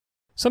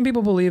Some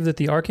people believe that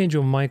the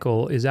Archangel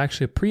Michael is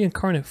actually a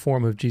pre-incarnate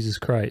form of Jesus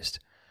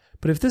Christ.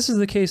 But if this is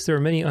the case, there are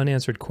many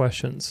unanswered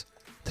questions.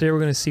 Today we're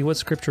going to see what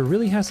Scripture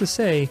really has to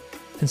say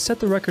and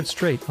set the record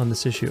straight on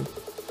this issue.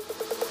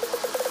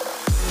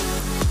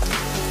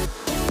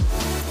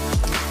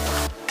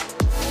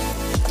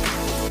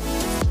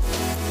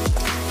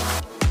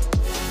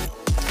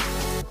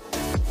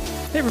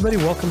 Hey everybody,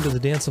 welcome to the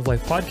Dance of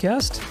Life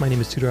podcast. My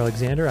name is Tudor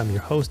Alexander. I'm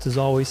your host as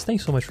always.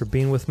 Thanks so much for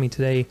being with me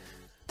today.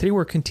 Today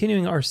we're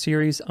continuing our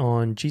series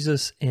on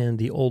Jesus and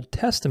the Old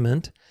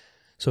Testament.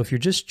 So if you're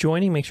just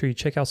joining, make sure you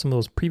check out some of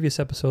those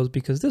previous episodes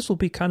because this will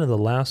be kind of the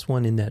last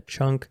one in that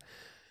chunk.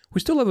 We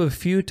still have a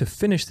few to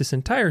finish this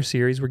entire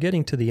series. We're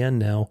getting to the end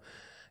now.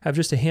 I have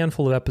just a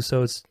handful of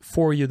episodes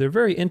for you. They're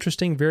very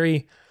interesting,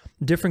 very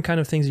different kind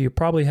of things that you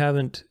probably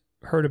haven't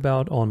heard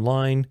about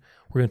online.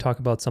 We're going to talk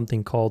about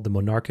something called the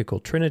monarchical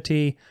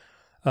Trinity,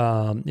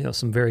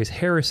 some various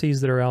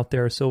heresies that are out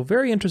there. So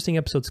very interesting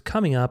episodes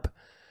coming up.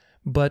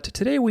 But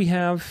today we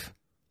have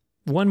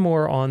one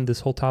more on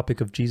this whole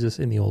topic of Jesus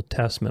in the Old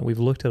Testament. We've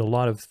looked at a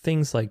lot of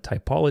things like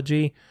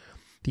typology,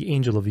 the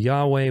angel of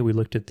Yahweh. We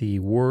looked at the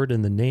word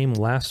and the name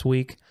last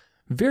week.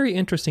 Very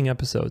interesting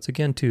episodes,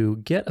 again, to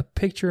get a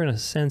picture and a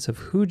sense of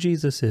who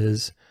Jesus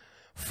is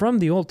from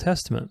the Old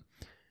Testament.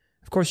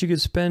 Of course, you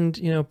could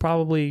spend,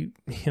 probably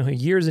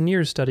years and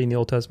years studying the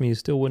Old Testament. You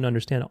still wouldn't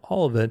understand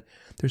all of it.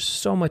 There's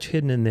so much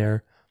hidden in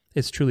there.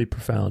 It's truly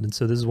profound. And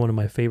so this is one of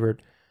my favorite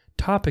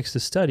topics to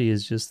study,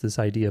 is just this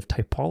idea of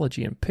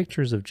typology and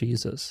pictures of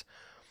Jesus.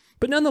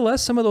 But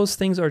nonetheless, some of those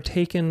things are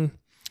taken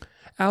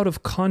out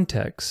of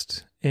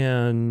context,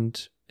 and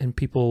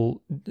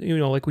people,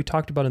 like we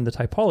talked about in the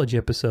typology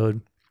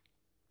episode,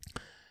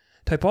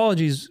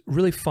 typology is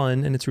really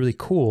fun and it's really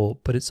cool,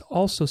 but it's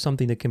also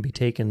something that can be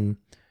taken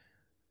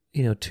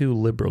too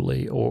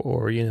liberally,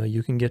 or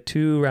you can get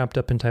too wrapped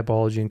up in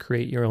typology and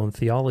create your own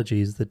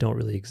theologies that don't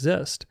really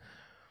exist.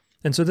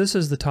 And so this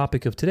is the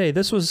topic of today.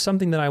 This was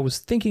something that I was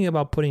thinking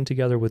about putting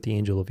together with the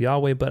angel of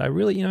Yahweh, but I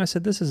really, I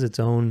said this is its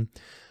own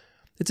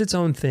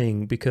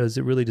thing because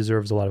it really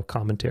deserves a lot of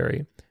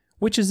commentary,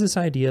 which is this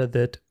idea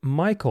that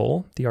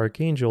Michael, the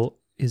archangel,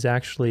 is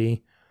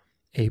actually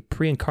a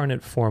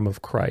pre-incarnate form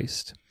of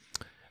Christ,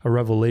 a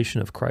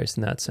revelation of Christ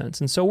in that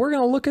sense. And so we're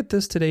going to look at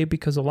this today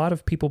because a lot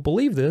of people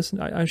believe this.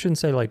 I shouldn't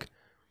say like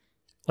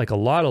a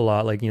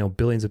lot, like,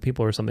 billions of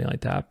people or something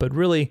like that, but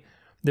really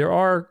there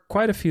are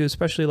quite a few,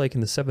 especially like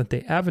in the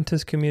Seventh-day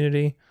Adventist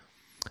community,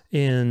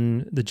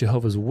 in the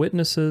Jehovah's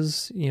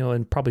Witnesses,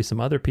 and probably some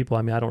other people.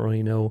 I don't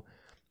really know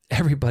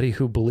everybody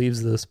who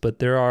believes this, but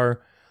there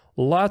are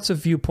lots of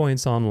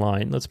viewpoints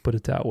online, let's put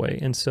it that way.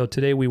 And so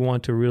today we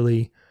want to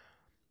really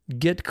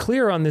get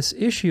clear on this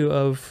issue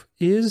of,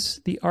 is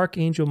the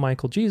Archangel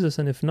Michael Jesus?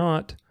 And if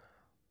not,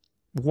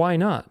 why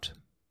not?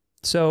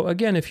 So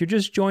again, if you're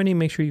just joining,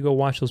 make sure you go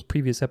watch those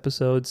previous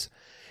episodes.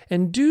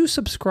 And do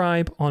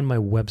subscribe on my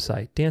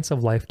website,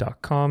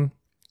 danceoflife.com.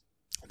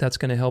 That's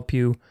going to help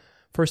you,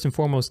 first and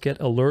foremost, get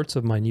alerts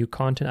of my new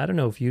content. I don't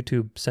know if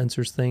YouTube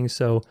censors things,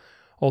 so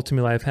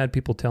ultimately I've had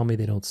people tell me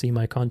they don't see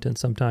my content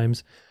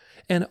sometimes.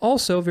 And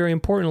also, very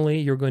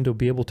importantly, you're going to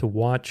be able to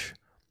watch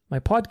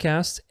my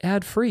podcasts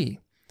ad-free.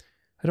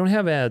 I don't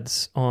have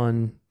ads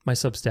on my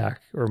Substack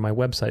or my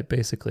website,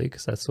 basically,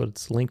 because that's what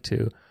it's linked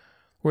to.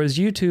 Whereas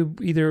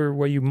YouTube, either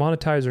where you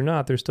monetize or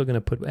not, they're still going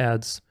to put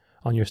ads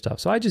on your stuff.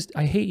 So I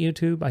hate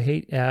YouTube. I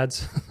hate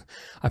ads.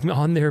 I'm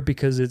on there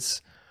because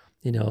it's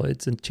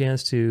a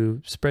chance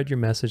to spread your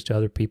message to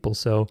other people.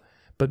 So,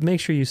 but make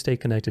sure you stay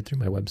connected through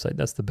my website.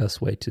 That's the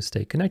best way to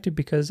stay connected,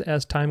 because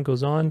as time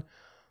goes on,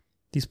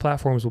 these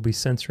platforms will be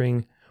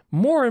censoring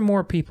more and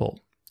more people,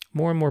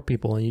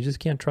 and you just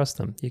can't trust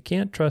them. You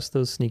can't trust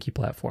those sneaky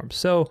platforms.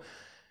 So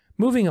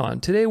moving on,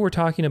 today we're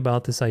talking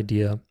about this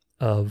idea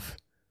of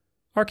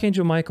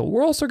Archangel Michael.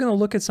 We're also going to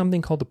look at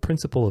something called the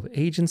principle of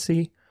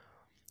agency,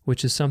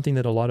 which is something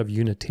that a lot of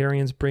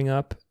Unitarians bring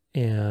up,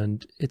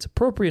 and it's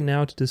appropriate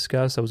now to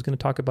discuss. I was going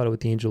to talk about it with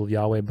the angel of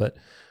Yahweh, but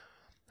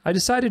I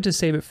decided to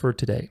save it for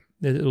today.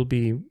 It'll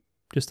be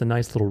just a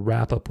nice little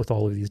wrap up with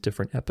all of these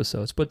different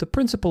episodes. But the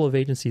principle of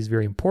agency is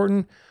very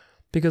important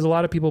because a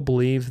lot of people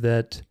believe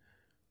that,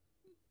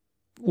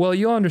 well,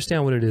 you'll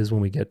understand what it is when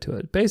we get to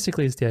it.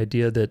 Basically, it's the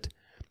idea that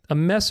a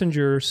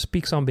messenger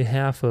speaks on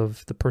behalf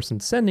of the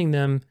person sending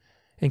them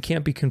and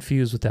can't be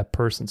confused with that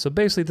person. So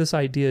basically, this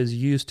idea is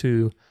used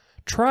to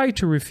try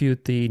to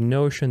refute the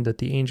notion that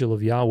the angel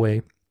of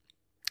Yahweh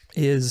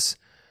is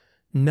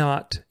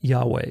not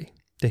Yahweh,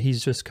 that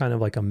he's just kind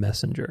of like a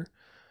messenger.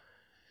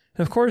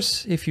 And of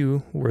course, if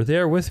you were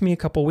there with me a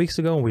couple weeks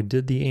ago when we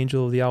did the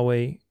angel of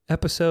Yahweh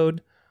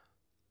episode,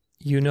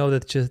 you know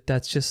that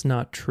that's just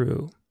not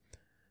true,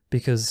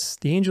 because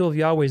the angel of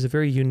Yahweh is a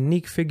very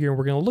unique figure, and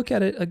we're going to look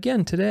at it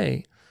again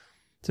today.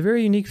 It's a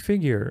very unique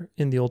figure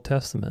in the Old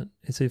Testament.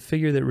 It's a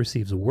figure that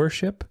receives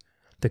worship,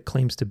 that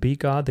claims to be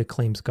God, that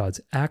claims God's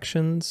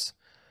actions,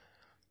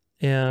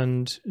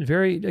 and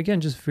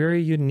just very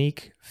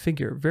unique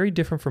figure, very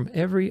different from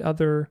every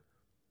other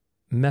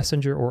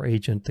messenger or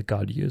agent that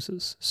God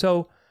uses.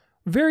 So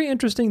very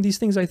interesting. These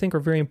things I think are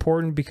very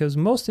important because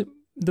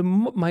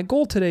my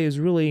goal today is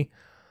really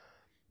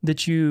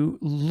that you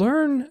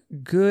learn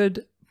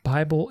good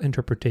Bible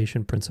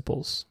interpretation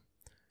principles.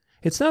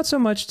 It's not so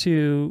much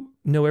to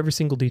know every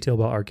single detail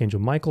about Archangel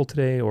Michael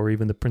today, or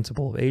even the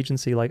principle of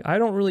agency. Like, I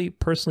don't really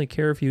personally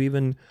care if you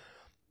even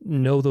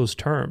know those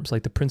terms,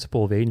 like the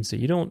principle of agency.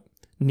 You don't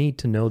need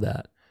to know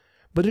that.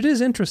 But it is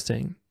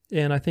interesting.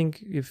 And I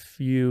think if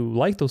you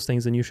like those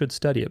things, then you should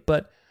study it.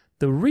 But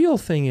the real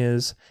thing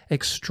is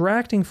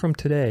extracting from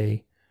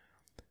today,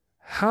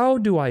 how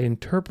do I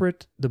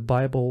interpret the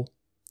Bible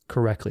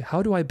correctly?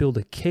 How do I build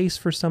a case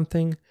for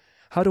something?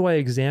 How do I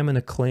examine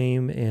a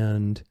claim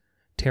and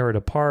tear it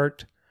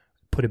apart,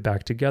 put it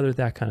back together,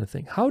 that kind of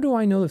thing? How do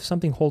I know if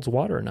something holds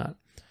water or not?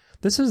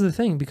 This is the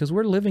thing, because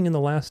we're living in the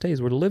last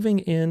days. We're living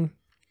in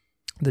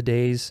the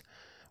days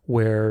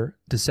where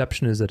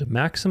deception is at a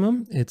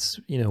maximum. It's,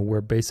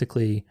 where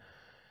basically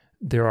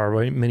there are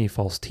many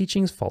false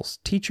teachings, false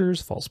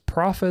teachers, false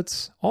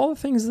prophets, all the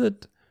things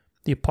that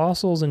the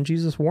apostles and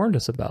Jesus warned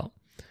us about.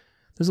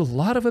 There's a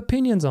lot of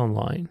opinions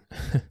online.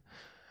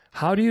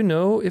 How do you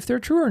know if they're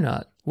true or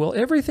not? Well,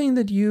 everything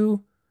that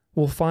you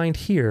will find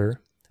here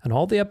and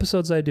all the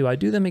episodes I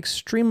do them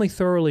extremely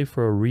thoroughly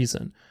for a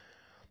reason.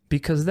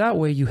 Because that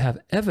way you have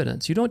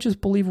evidence. You don't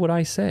just believe what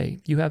I say.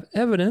 You have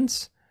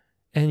evidence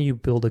and you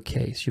build a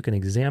case. You can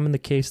examine the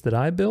case that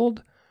I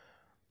build,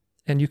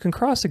 and you can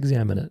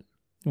cross-examine it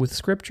with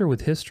scripture,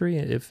 with history.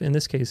 If in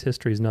this case,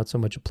 history is not so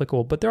much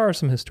applicable, but there are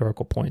some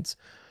historical points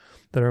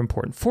that are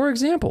important. For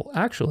example,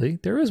 actually,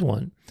 there is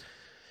one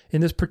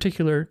in this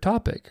particular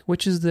topic,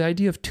 which is the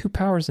idea of two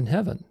powers in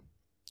heaven.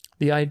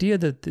 The idea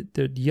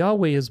that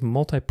Yahweh is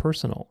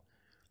multi-personal.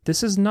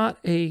 This is not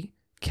a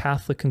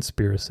Catholic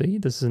conspiracy.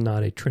 This is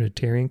not a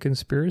Trinitarian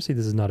conspiracy.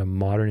 This is not a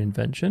modern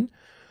invention.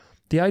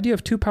 The idea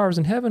of two powers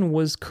in heaven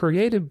was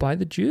created by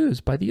the Jews,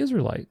 by the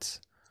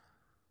Israelites.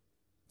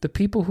 The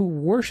people who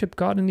worship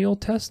God in the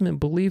Old Testament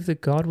believed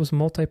that God was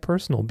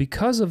multi-personal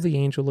because of the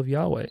angel of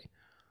Yahweh.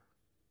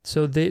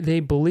 So they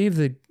believed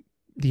that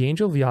the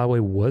angel of Yahweh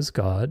was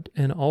God,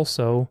 and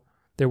also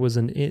there was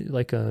an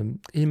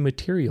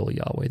immaterial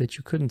Yahweh that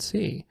you couldn't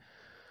see.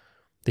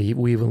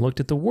 We even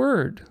looked at the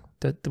word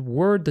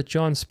that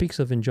John speaks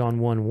of in John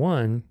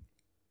 1:1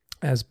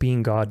 as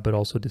being God but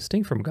also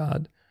distinct from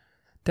God.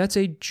 That's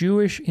a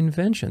Jewish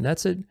invention.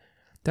 That's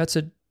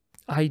a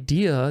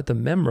idea, the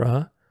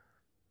memra,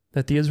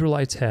 that the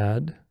Israelites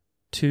had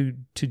to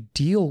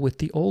deal with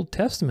the Old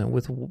Testament,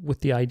 with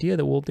the idea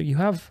that you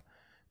have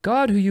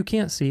God who you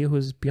can't see, who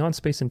is beyond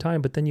space and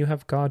time, but then you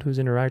have God who's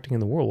interacting in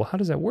the world. Well, how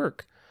does that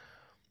work?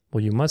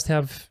 Well, you must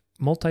have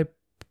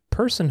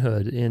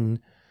multi-personhood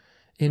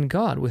in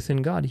God,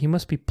 within God. He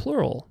must be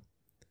plural.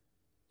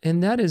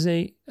 And that is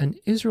an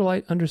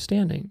Israelite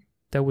understanding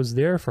that was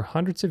there for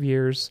hundreds of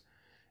years.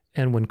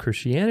 And when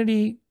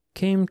Christianity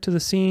came to the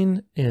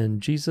scene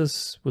and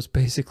Jesus was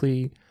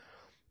basically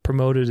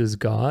promoted as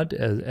God,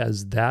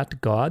 as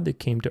that God that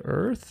came to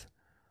earth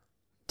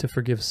to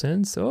forgive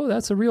sins, so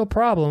that's a real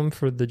problem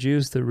for the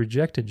Jews that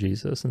rejected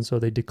Jesus. And so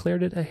they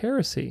declared it a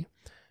heresy.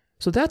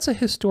 So that's a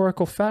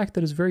historical fact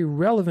that is very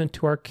relevant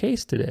to our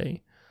case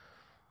today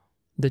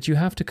that you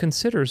have to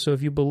consider. So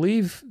if you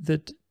believe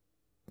that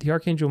the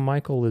Archangel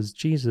Michael is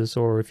Jesus,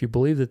 or if you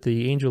believe that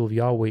the angel of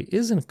Yahweh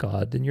isn't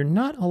God, then you're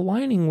not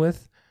aligning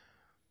with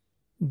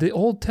the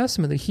Old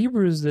Testament, the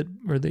Hebrews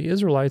or the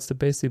Israelites that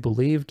basically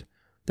believed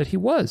that he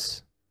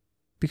was,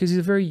 because he's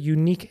a very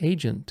unique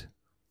agent.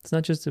 It's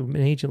not just an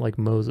agent like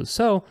Moses.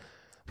 So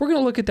we're going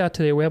to look at that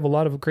today. We have a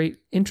lot of great,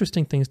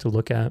 interesting things to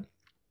look at.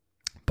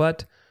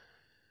 But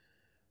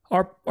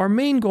our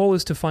main goal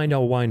is to find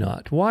out why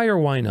not. Why or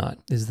why not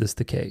is this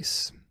the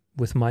case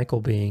with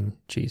Michael being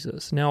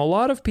Jesus? Now, a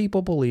lot of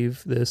people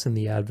believe this in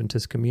the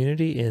Adventist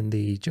community, in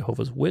the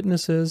Jehovah's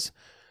Witnesses,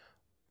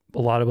 a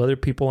lot of other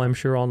people, I'm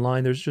sure,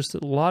 online. There's just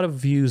a lot of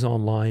views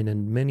online,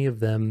 and many of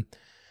them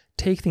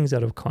take things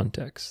out of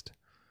context.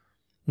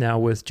 Now,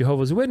 with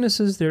Jehovah's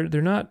Witnesses, they're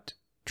not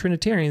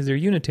Trinitarians, they're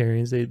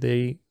Unitarians.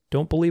 They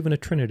don't believe in a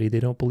Trinity.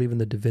 They don't believe in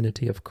the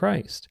divinity of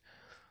Christ,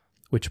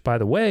 which, by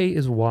the way,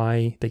 is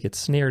why they get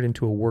snared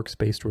into a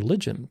works-based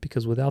religion,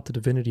 because without the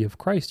divinity of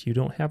Christ, you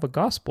don't have a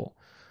gospel.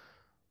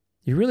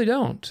 You really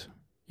don't.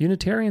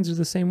 Unitarians are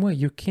the same way.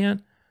 You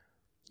can't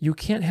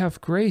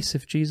have grace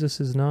if Jesus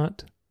is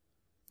not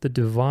the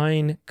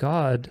divine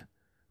God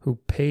who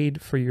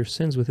paid for your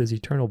sins with his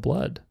eternal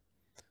blood.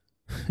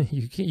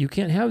 You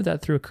can't have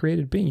that through a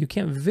created being. You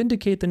can't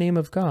vindicate the name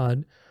of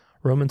God,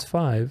 Romans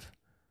 5,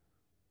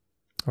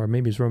 or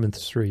maybe it's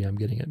Romans 3, I'm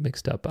getting it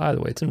mixed up. Either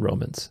way, it's in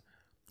Romans.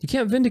 You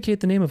can't vindicate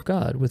the name of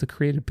God with a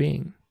created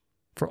being.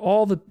 For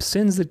all the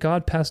sins that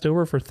God passed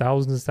over for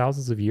thousands and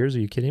thousands of years, are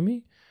you kidding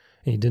me?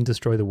 And he didn't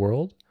destroy the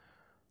world?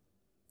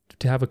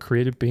 To have a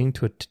created being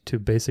to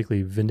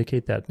basically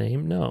vindicate that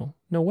name? No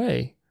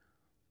way.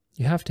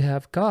 You have to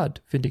have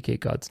God vindicate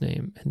God's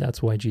name, and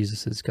that's why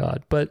Jesus is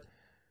God. But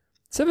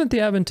Seventh-day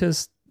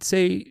Adventists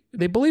say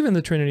they believe in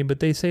the Trinity, but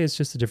they say it's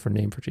just a different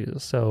name for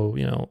Jesus. So,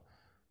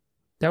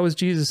 that was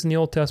Jesus in the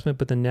Old Testament,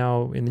 but then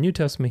now in the New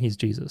Testament, he's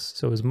Jesus.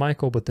 So it was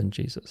Michael, but then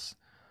Jesus.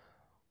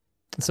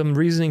 Some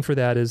reasoning for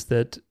that is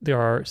that there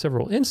are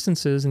several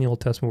instances in the Old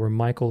Testament where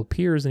Michael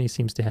appears and he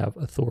seems to have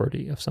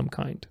authority of some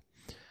kind.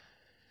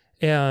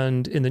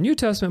 And in the New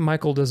Testament,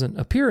 Michael doesn't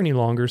appear any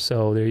longer,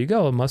 so there you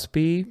go.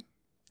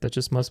 That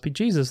just must be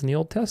Jesus in the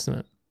Old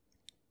Testament.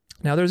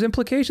 Now, there's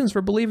implications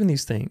for believing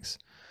these things.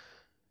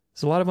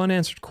 There's a lot of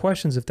unanswered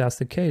questions if that's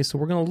the case. So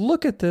we're going to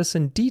look at this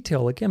in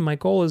detail. Again, my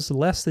goal is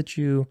less that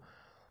you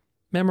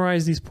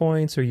memorize these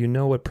points or you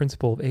know what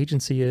principle of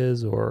agency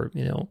is or,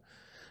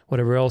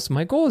 whatever else.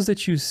 My goal is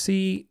that you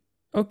see,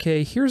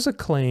 okay, here's a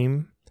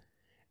claim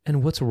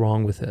and what's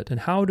wrong with it. And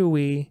how do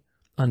we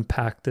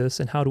unpack this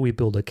and how do we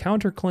build a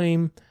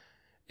counterclaim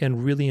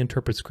and really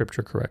interpret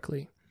Scripture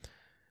correctly?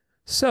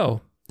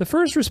 So the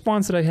first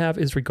response that I have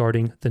is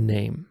regarding the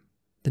name.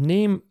 The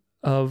name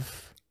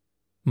of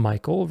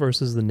Michael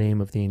versus the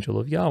name of the angel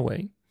of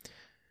Yahweh.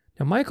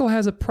 Now, Michael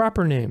has a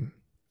proper name.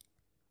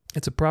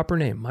 It's a proper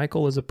name.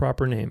 Michael is a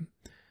proper name.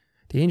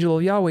 The angel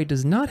of Yahweh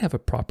does not have a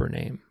proper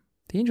name.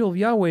 The angel of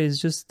Yahweh is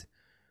just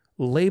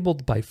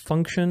labeled by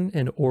function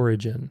and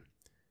origin.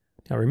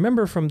 Now,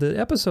 remember from the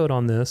episode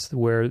on this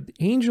where the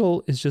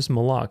angel is just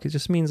malak. It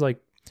just means like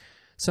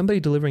somebody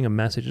delivering a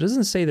message. It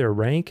doesn't say their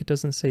rank. It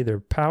doesn't say their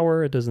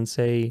power. It doesn't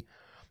say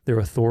their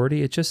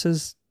authority. It just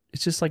says,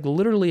 it's just like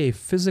literally a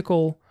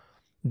physical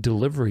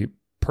delivery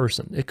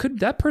person.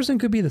 That person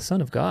could be the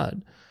Son of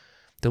God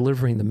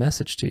delivering the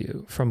message to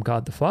you from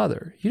God the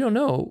Father. You don't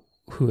know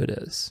who it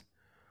is.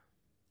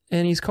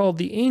 And he's called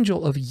the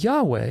angel of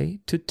Yahweh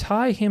to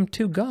tie him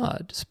to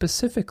God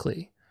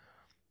specifically.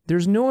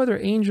 There's no other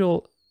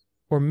angel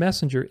or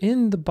messenger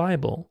in the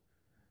Bible,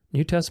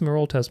 New Testament or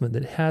Old Testament,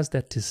 that has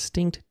that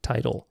distinct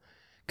title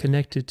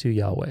connected to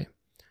Yahweh.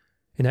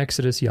 In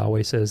Exodus,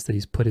 Yahweh says that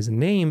he's put his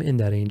name in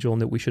that angel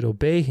and that we should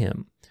obey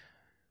him,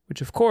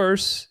 which of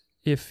course,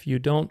 if you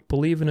don't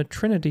believe in a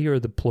Trinity or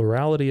the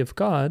plurality of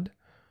God,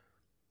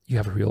 you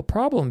have a real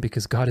problem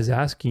because God is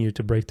asking you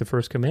to break the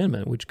first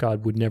commandment, which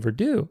God would never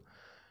do.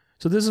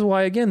 So this is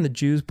why, again, the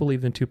Jews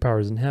believed in two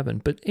powers in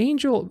heaven. But the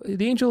angel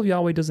of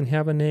Yahweh doesn't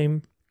have a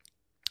name.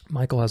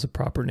 Michael has a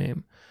proper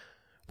name.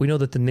 We know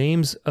that the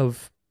names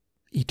of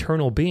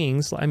eternal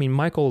beings,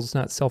 Michael's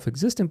not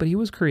self-existent, but he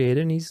was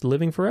created and he's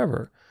living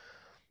forever.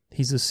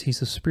 He's a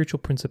spiritual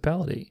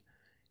principality.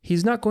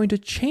 He's not going to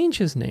change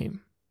his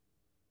name.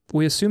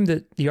 We assume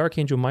that the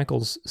Archangel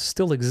Michael's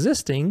still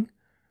existing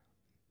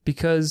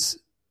because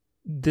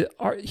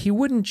he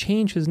wouldn't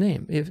change his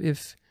name.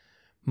 If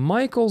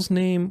Michael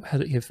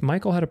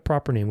had a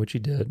proper name, which he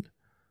did,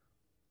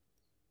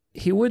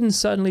 he wouldn't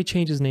suddenly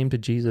change his name to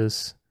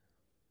Jesus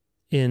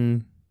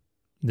in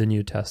the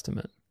New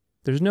Testament.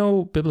 There's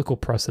no biblical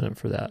precedent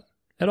for that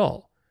at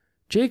all.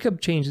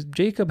 Jacob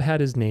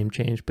had his name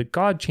changed, but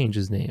God changed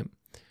his name.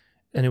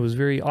 And it was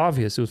very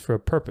obvious it was for a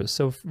purpose.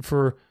 So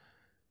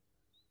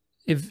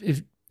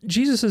if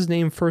Jesus'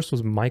 name first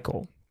was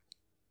Michael,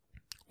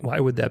 why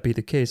would that be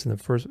the case in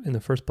the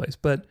first place?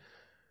 But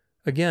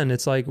again,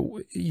 it's like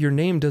your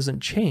name doesn't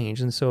change.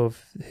 And so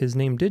if his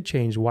name did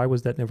change, why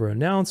was that never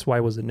announced? Why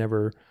was it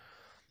never,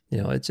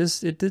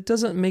 it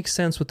doesn't make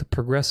sense with the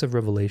progressive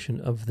revelation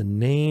of the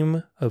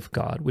name of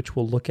God, which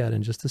we'll look at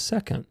in just a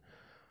second.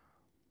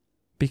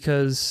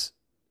 Because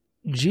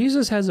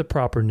Jesus has a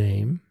proper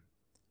name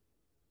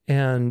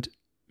and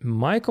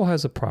Michael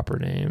has a proper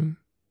name.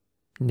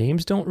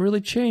 Names don't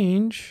really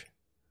change,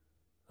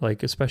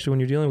 especially when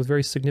you're dealing with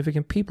very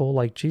significant people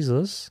like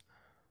Jesus.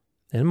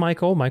 And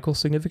Michael's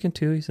significant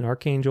too. He's an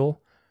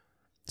archangel.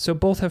 So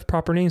both have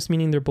proper names,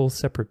 meaning they're both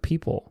separate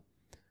people.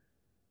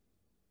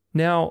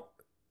 Now,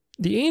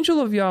 the angel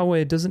of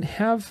Yahweh doesn't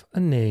have a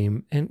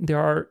name, and there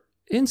are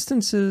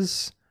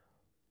instances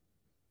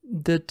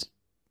that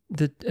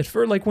at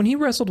first, like when he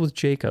wrestled with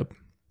Jacob,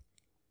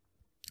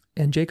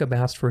 and Jacob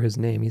asked for his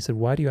name, he said,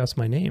 "Why do you ask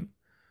my name?"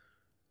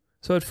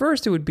 So at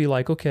first it would be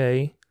like,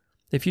 okay,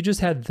 if you just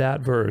had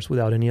that verse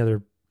without any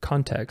other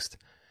context,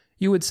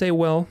 you would say,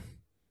 well,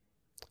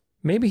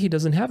 maybe he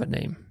doesn't have a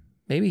name.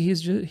 Maybe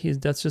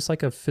that's just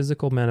like a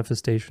physical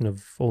manifestation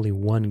of only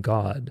one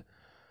God.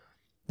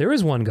 There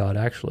is one God,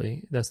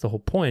 actually. That's the whole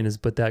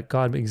point, but that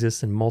God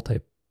exists in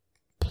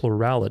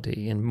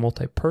multi-plurality, in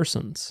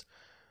multi-persons.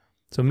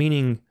 So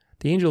meaning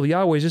the angel of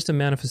Yahweh is just a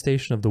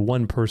manifestation of the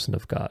one person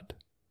of God,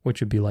 which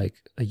would be like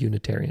a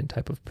Unitarian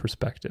type of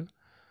perspective.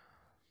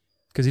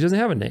 Because he doesn't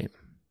have a name.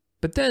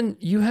 But then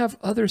you have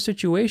other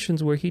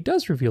situations where he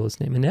does reveal his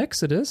name. In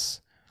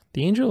Exodus,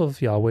 the angel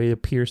of Yahweh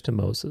appears to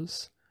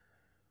Moses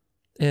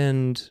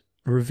and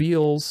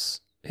reveals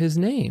his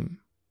name.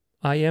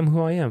 I am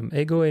who I am.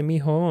 Ego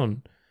eimi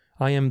hoon.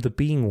 I am the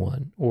being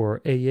one,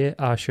 or Eye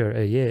Asher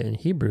Eye in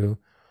Hebrew,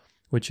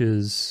 which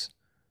is,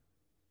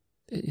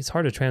 it's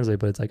hard to translate,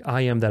 but it's like,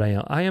 I am that I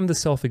am. I am the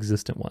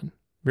self-existent one.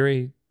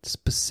 Very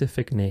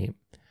specific name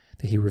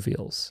that he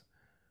reveals.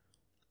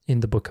 In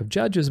the book of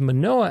Judges,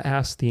 Manoah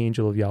asks the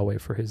angel of Yahweh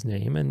for his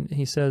name, and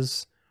he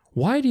says,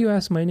 "Why do you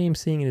ask my name,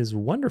 seeing it is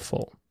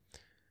wonderful?"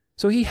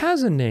 So he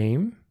has a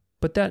name,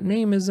 but that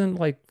name isn't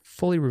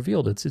fully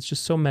revealed. It's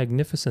just so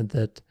magnificent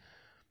that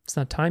it's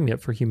not time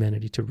yet for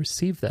humanity to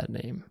receive that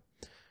name.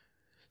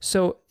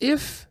 So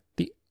if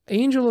the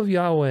angel of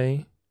Yahweh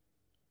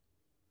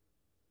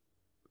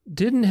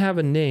didn't have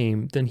a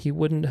name, then he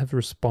wouldn't have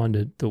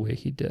responded the way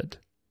he did,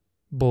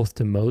 both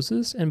to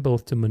Moses and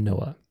both to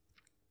Manoah.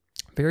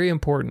 Very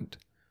important,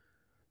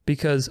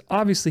 because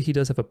obviously he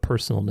does have a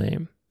personal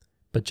name,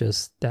 but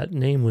just that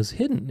name was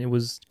hidden. It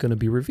was going to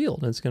be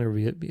revealed,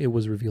 and it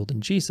was revealed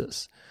in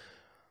Jesus,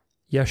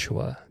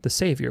 Yeshua, the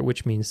Savior,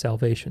 which means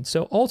salvation.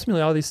 So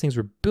ultimately, all these things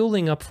were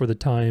building up for the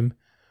time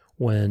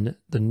when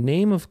the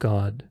name of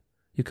God,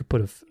 you could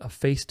put a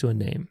face to a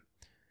name,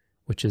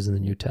 which is in the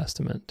New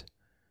Testament.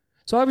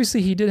 So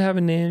obviously he did have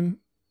a name.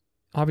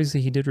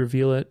 Obviously he did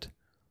reveal it.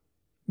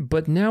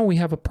 But now we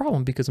have a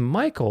problem, because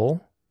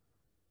Michael,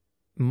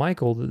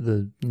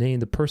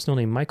 the personal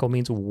name Michael,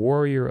 means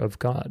warrior of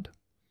God.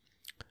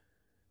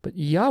 But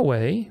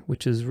Yahweh,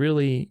 which is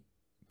really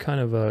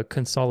kind of a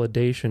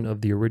consolidation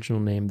of the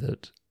original name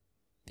that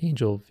the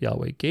angel of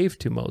Yahweh gave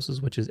to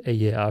Moses, which is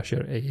Eye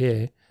Asher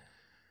Eye.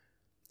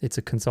 It's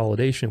a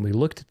consolidation. We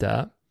looked at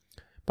that.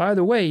 By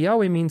the way,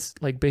 Yahweh means,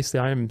 like,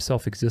 basically I am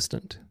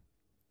self-existent.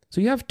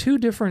 So you have two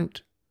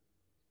different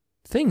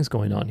things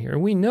going on here.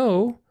 We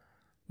know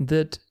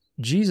that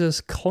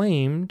Jesus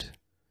claimed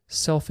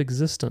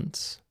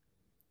self-existence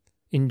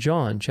in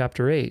John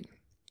chapter 8,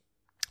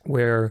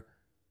 where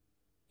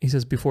he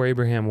says, before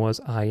Abraham was,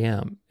 I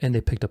am. And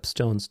they picked up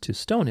stones to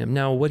stone him.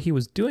 Now, what he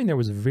was doing there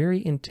was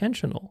very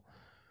intentional.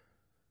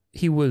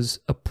 He was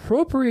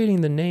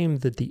appropriating the name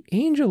that the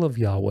angel of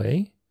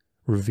Yahweh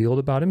revealed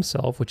about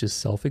himself, which is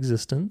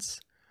self-existence.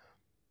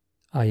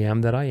 I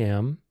am that I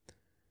am.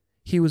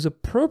 He was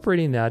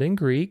appropriating that in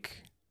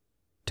Greek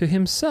to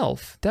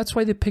himself. That's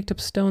why they picked up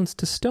stones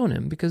to stone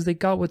him, because they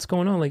got what's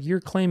going on. Like, you're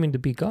claiming to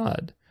be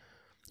God.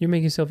 You're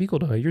making yourself equal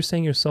to God. You're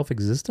saying you're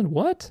self-existent?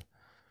 What?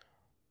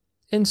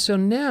 And so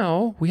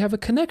now we have a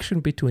connection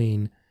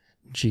between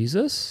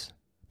Jesus,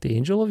 the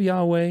angel of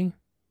Yahweh,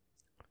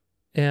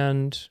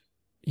 and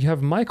you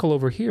have Michael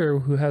over here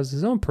who has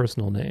his own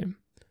personal name.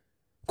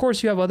 Of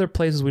course, you have other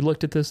places. We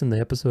looked at this in the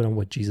episode on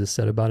what Jesus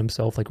said about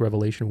himself, like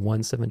Revelation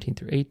 1:17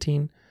 through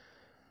 18.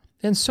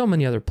 And so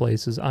many other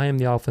places. I am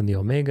the Alpha and the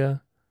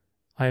Omega.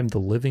 I am the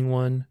living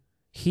one.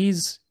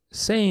 He's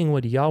saying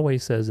what Yahweh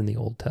says in the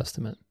Old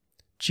Testament.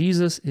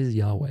 Jesus is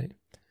Yahweh.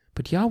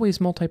 But Yahweh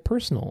is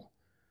multi-personal.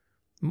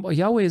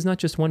 Yahweh is not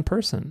just one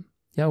person.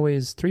 Yahweh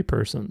is three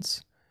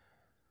persons.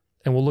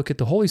 And we'll look at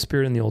the Holy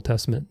Spirit in the Old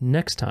Testament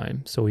next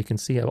time, so we can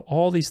see how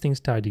all these things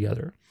tied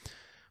together,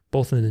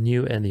 both in the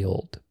New and the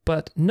Old.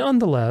 But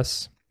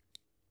nonetheless,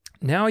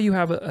 now you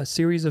have a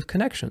series of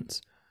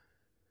connections.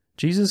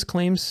 Jesus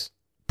claims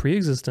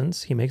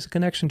pre-existence. He makes a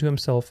connection to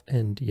himself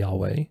and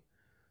Yahweh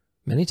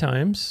many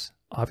times,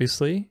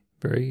 obviously,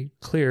 very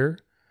clear.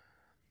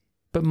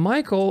 But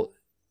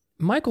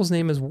Michael's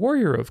name is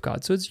warrior of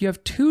God. So you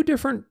have two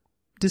different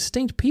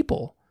distinct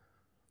people.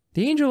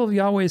 The angel of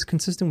Yahweh is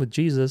consistent with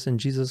Jesus, and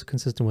Jesus is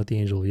consistent with the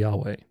angel of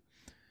Yahweh.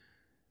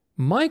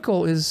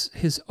 Michael is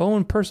his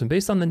own person.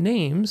 Based on the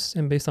names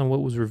and based on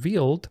what was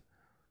revealed,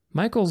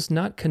 Michael's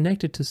not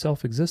connected to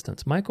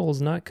self-existence. Michael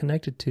is not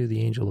connected to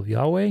the angel of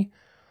Yahweh.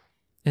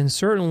 And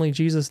certainly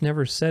Jesus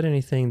never said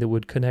anything that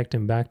would connect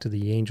him back to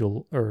the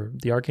angel or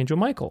the Archangel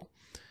Michael.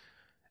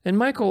 And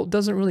Michael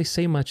doesn't really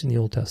say much in the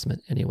Old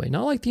Testament anyway.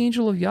 Not like the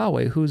angel of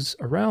Yahweh, who's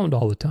around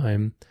all the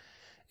time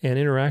and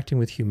interacting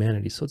with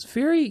humanity. So it's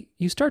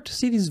you start to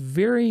see these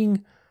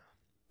varying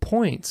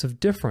points of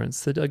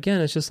difference that,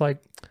 again, it's just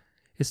like,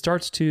 it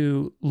starts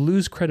to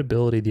lose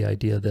credibility, the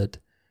idea that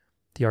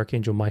the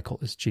Archangel Michael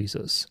is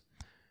Jesus.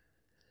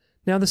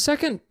 Now, the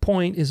second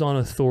point is on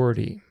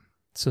authority.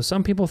 So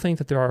some people think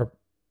that there are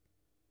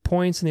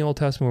points in the Old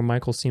Testament where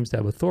Michael seems to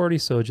have authority,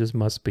 so it just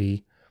must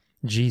be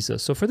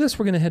Jesus. So for this,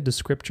 we're going to head to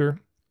Scripture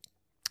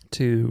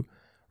to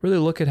really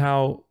look at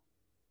how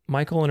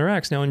Michael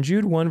interacts. Now, in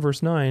Jude 1,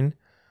 verse 9,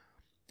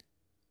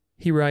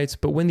 he writes,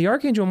 "But when the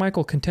Archangel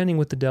Michael, contending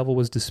with the devil,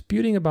 was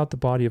disputing about the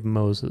body of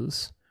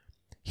Moses,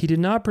 he did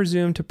not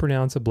presume to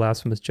pronounce a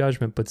blasphemous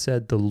judgment, but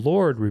said, 'The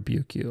Lord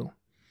rebuke you.'"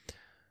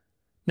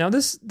 Now,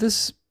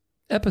 this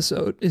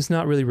episode is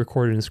not really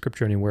recorded in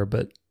Scripture anywhere,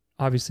 but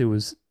obviously it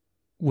was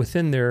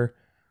within their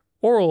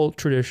oral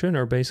tradition,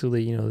 or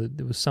basically,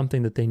 it was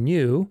something that they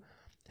knew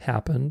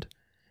happened.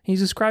 He's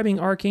describing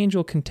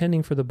Archangel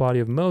contending for the body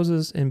of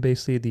Moses, and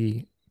basically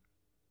the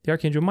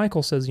Archangel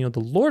Michael says, "The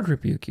Lord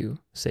rebuke you,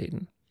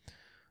 Satan.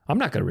 I'm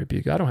not going to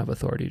rebuke you. I don't have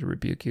authority to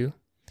rebuke you."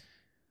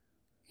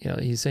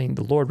 He's saying,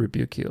 "The Lord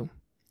rebuke you."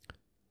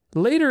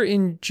 Later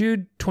in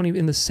Jude 20,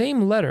 in the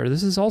same letter,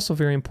 this is also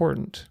very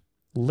important.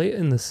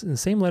 In the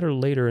same letter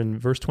later in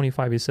verse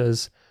 25, he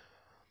says,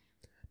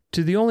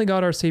 "To the only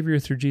God, our Savior,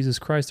 through Jesus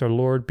Christ, our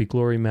Lord, be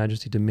glory,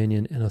 majesty,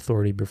 dominion, and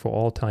authority before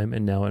all time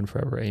and now and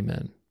forever.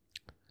 Amen."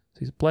 So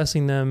he's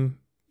blessing them,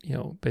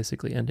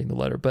 basically ending the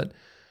letter. But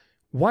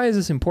why is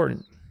this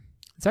important?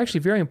 It's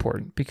actually very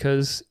important,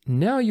 because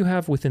now you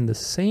have within the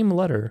same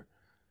letter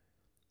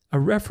a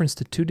reference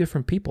to two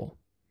different people.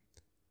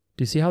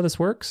 Do you see how this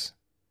works?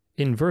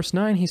 In verse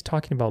 9, he's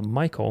talking about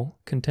Michael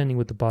contending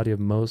with the body of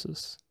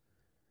Moses.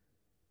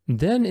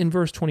 Then in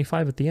verse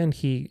 25 at the end,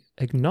 he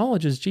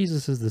acknowledges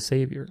Jesus as the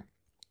Savior.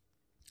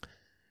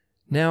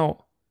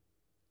 Now,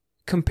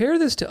 compare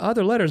this to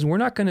other letters. We're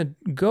not going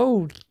to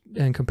go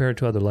and compare it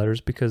to other letters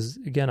because,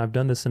 again, I've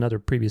done this in other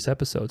previous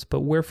episodes.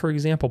 But where, for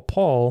example,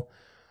 Paul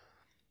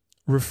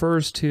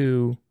refers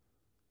to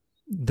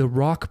the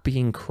rock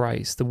being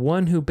Christ, the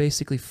one who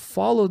basically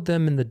followed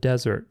them in the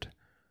desert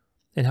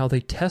and how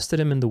they tested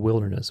him in the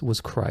wilderness was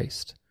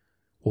Christ.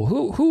 Well,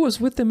 who was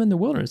with them in the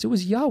wilderness? It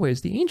was Yahweh.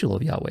 It's the angel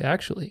of Yahweh,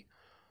 actually.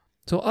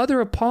 So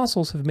other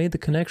apostles have made the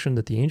connection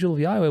that the angel of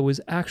Yahweh was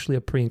actually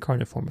a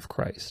pre-incarnate form of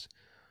Christ.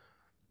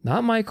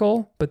 Not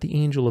Michael, but the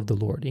angel of the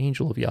Lord, the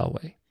angel of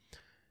Yahweh.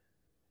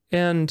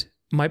 And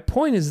my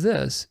point is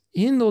this: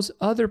 in those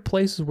other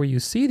places where you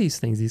see these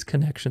things, these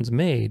connections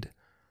made,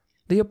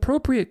 they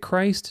appropriate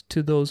Christ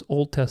to those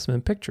Old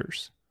Testament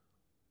pictures.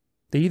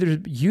 They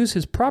either use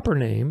his proper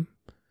name,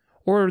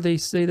 or they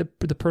say the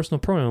personal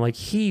pronoun, like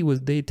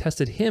they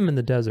tested him in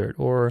the desert,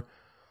 or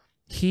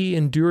he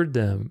endured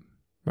them,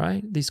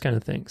 right? These kind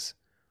of things.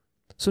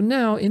 So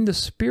now, in the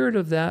spirit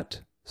of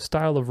that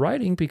style of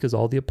writing, because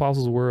all the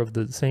apostles were of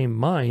the same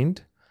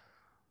mind,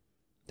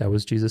 that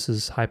was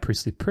Jesus's high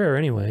priestly prayer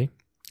anyway,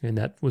 and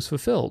that was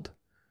fulfilled.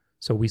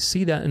 So we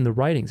see that in the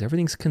writings.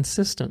 Everything's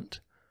consistent.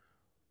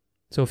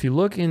 So if you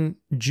look in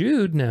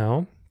Jude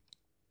now,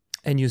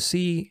 and you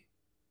see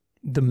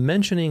the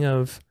mentioning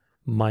of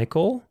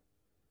Michael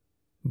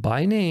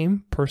by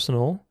name,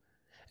 personal,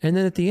 and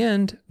then at the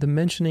end, the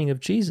mentioning of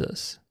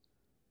Jesus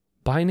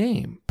by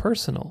name,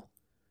 personal.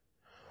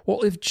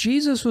 Well, if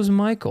Jesus was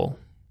Michael,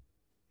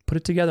 put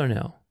it together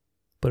now,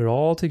 put it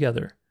all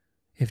together.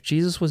 If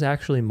Jesus was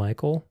actually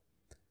Michael,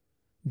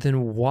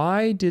 then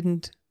why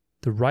didn't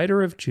the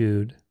writer of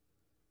Jude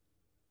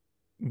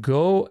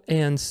go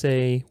and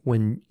say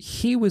when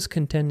he was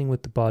contending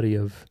with the body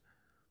of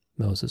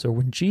Moses, or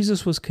when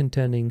Jesus was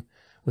contending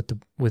with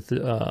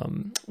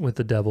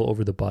the devil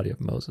over the body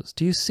of Moses?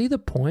 Do you see the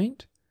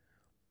point?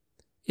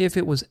 If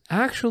it was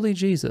actually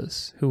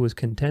Jesus who was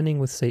contending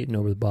with Satan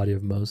over the body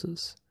of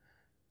Moses,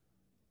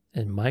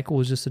 and Michael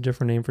was just a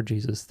different name for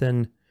Jesus,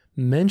 then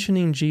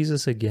mentioning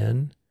Jesus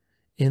again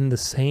in the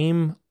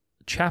same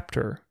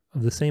chapter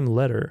of the same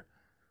letter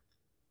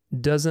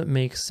doesn't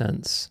make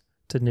sense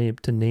to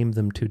name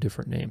them two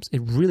different names.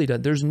 It really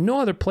does. There's no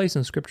other place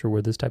in Scripture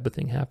where this type of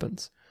thing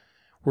happens,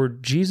 where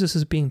Jesus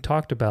is being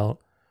talked about,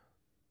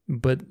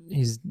 but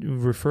he's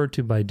referred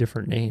to by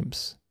different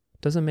names.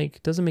 Doesn't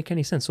make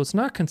any sense. So it's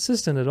not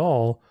consistent at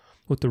all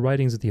with the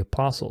writings of the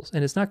apostles,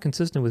 and it's not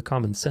consistent with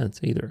common sense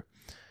either.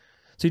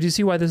 So do you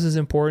see why this is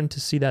important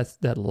to see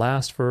that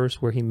last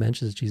verse where he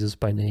mentions Jesus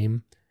by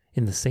name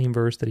in the same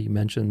verse that he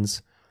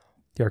mentions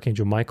the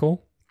Archangel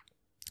Michael?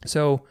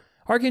 So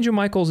Archangel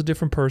Michael is a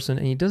different person,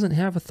 and he doesn't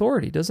have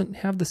authority, doesn't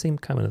have the same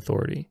kind of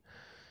authority.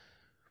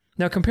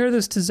 Now compare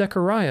this to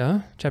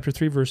Zechariah, chapter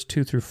 3, verse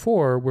 2 through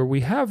 4, where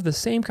we have the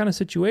same kind of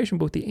situation,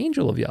 but with the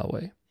angel of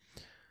Yahweh.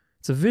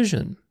 It's a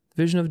vision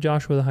of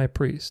Joshua the high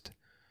priest.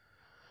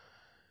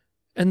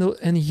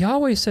 And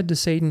Yahweh said to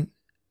Satan,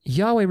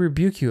 Yahweh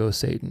rebuke you, O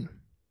Satan.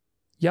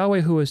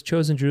 Yahweh who has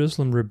chosen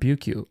Jerusalem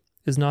rebuke you.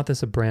 Is not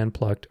this a brand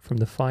plucked from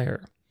the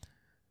fire?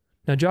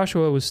 Now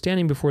Joshua was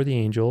standing before the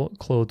angel,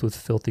 clothed with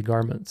filthy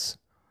garments.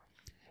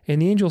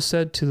 And the angel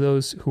said to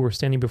those who were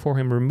standing before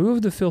him,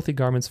 remove the filthy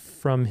garments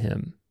from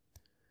him.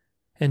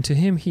 And to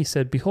him he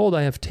said, behold,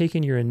 I have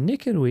taken your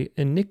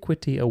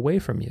iniquity away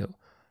from you,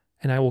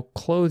 and I will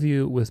clothe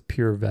you with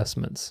pure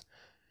vestments.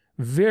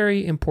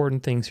 Very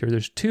important things here.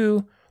 There's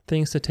two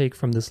things to take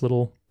from this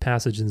little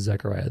passage in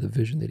Zechariah, the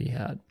vision that he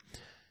had.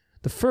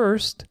 The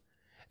first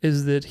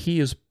is that he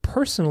is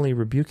personally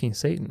rebuking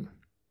Satan.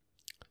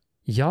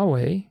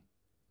 Yahweh,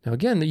 now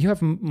again, you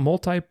have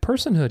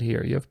multi-personhood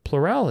here. You have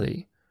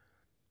plurality.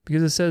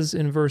 Because it says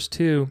in verse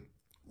 2,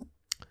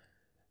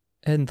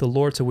 and the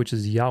Lord said, which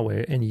is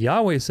Yahweh, and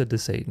Yahweh said to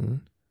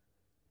Satan,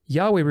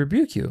 Yahweh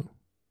rebuke you.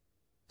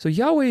 So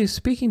Yahweh is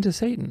speaking to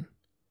Satan.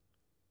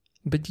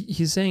 But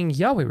he's saying,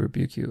 Yahweh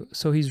rebuke you.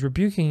 So he's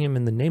rebuking him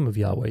in the name of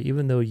Yahweh,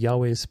 even though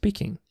Yahweh is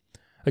speaking.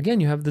 Again,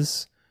 you have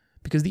this,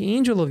 because the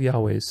angel of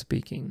Yahweh is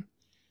speaking.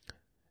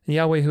 And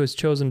Yahweh who has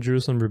chosen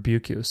Jerusalem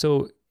rebuke you.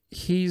 So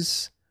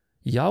he's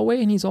Yahweh,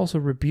 and he's also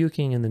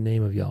rebuking in the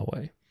name of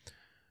Yahweh.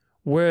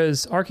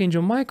 Whereas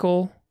Archangel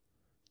Michael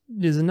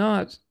is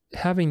not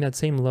having that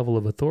same level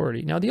of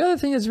authority. Now, the other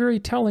thing that's very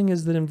telling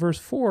is that in verse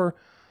 4,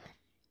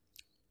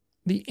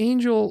 the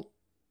angel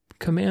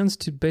commands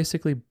to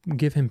basically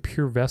give him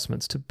pure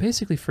vestments, to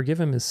basically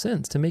forgive him his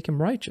sins, to make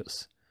him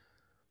righteous.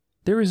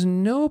 There is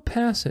no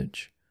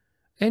passage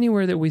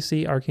anywhere that we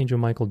see Archangel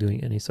Michael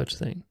doing any such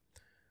thing,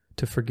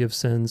 to forgive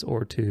sins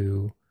or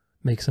to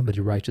make somebody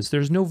righteous.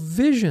 There's no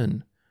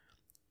vision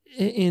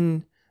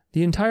in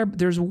the entire,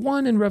 there's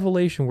one in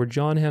Revelation where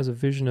John has a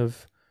vision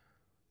of,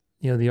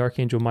 the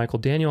Archangel Michael.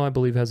 Daniel, I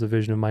believe, has a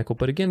vision of Michael.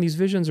 But again, these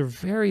visions are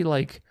very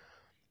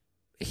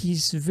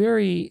he's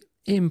very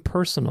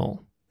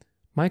impersonal.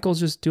 Michael's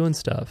just doing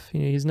stuff.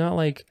 He's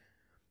not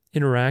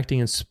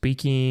interacting and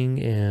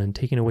speaking and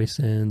taking away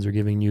sins or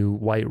giving you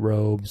white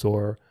robes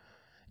or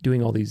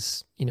doing all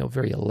these,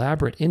 very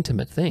elaborate,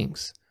 intimate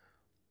things.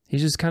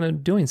 He's just kind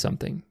of doing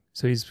something.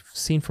 So he's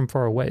seen from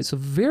far away. So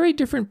very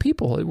different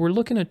people. We're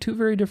looking at two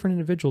very different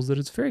individuals that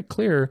it's very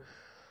clear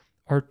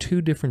are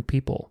two different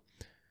people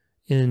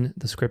in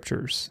the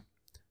scriptures.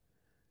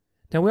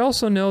 Now we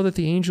also know that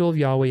the angel of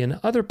Yahweh in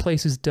other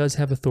places does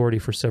have authority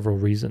for several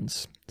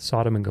reasons.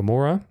 Sodom and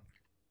Gomorrah,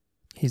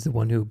 he's the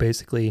one who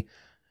basically,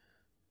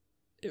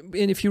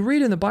 and if you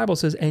read in the Bible, it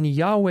says, and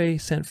Yahweh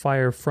sent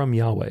fire from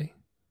Yahweh.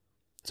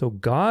 So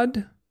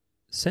God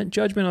sent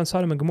judgment on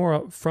Sodom and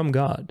Gomorrah from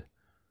God.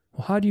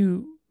 Well, how do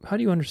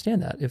you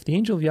understand that? If the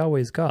angel of Yahweh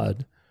is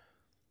God,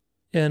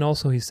 and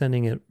also he's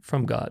sending it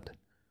from God,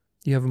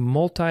 you have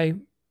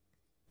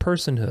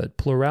multi-personhood,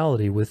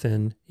 plurality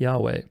within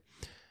Yahweh.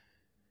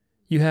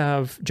 You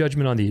have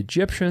judgment on the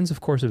Egyptians.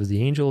 Of course, it was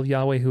the angel of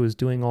Yahweh who was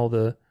doing all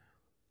the,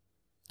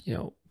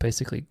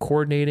 basically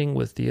coordinating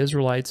with the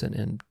Israelites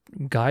and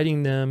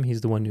guiding them.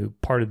 He's the one who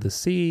parted the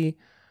sea,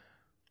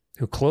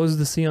 who closed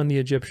the sea on the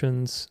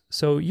Egyptians.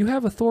 So you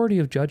have authority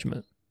of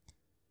judgment.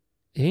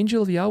 The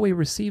angel of Yahweh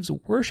receives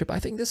worship. I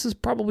think this is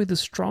probably the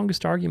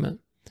strongest argument.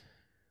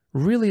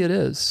 Really, it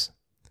is.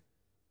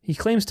 He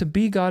claims to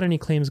be God and he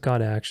claims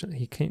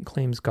He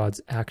claims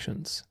God's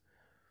actions.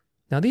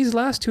 Now, these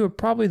last two are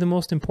probably the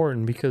most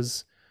important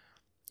because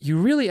you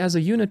really, as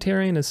a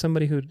Unitarian, as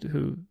somebody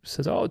who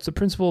says, oh, it's the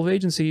principle of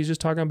agency, he's just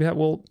talking on behalf.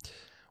 Well,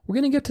 we're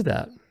going to get to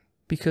that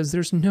because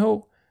there's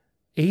no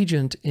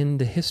agent in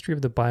the history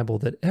of the Bible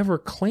that ever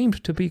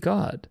claimed to be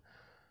God,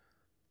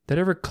 that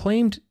ever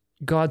claimed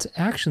God's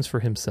actions for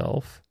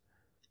himself,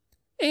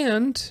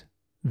 and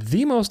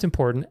the most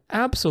important,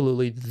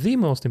 absolutely the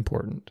most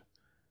important,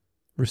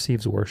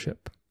 receives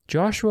worship.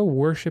 Joshua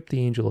worshiped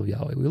the angel of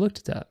Yahweh. We looked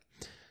at that.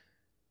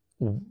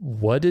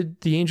 What did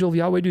the angel of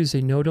Yahweh do?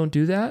 Say, no, don't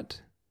do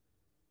that?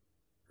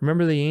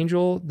 Remember the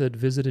angel that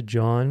visited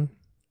John,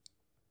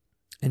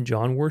 and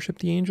John worshiped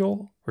the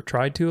angel, or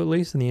tried to at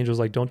least, and the angel's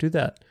like, don't do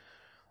that.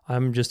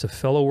 I'm just a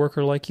fellow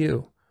worker like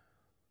you.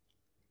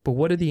 But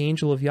what did the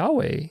angel of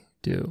Yahweh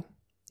do?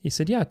 He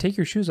said, yeah, take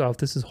your shoes off.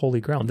 This is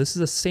holy ground. This is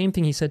the same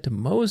thing he said to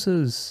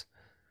Moses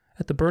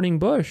at the burning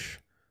bush.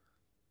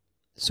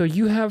 So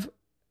you have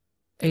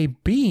a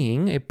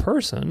being, a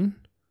person,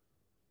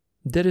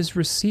 that is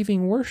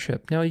receiving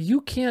worship. Now,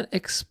 you can't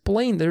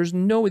explain.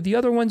 The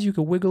other ones you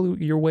could wiggle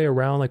your way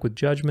around, like with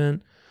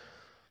judgment.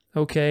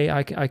 Okay,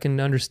 I can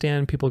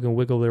understand people can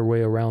wiggle their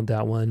way around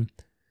that one.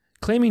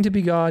 Claiming to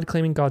be God,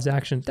 claiming God's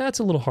action, that's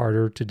a little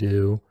harder to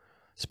do,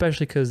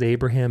 especially because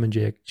Abraham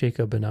and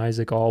Jacob and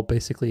Isaac all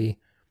basically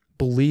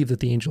believe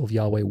that the angel of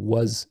Yahweh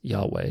was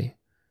Yahweh,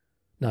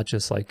 not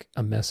just like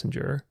a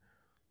messenger.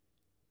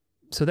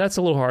 So that's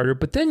a little harder.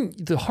 But then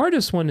the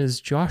hardest one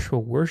is Joshua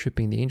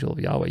worshiping the angel of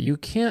Yahweh. You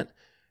can't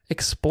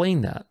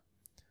explain that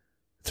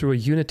through a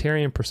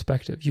Unitarian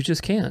perspective. You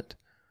just can't.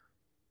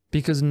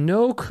 Because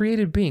no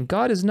created being,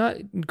 God is not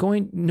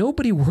going,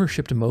 nobody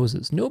worshiped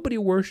Moses. Nobody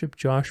worshiped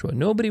Joshua.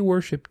 Nobody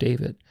worshiped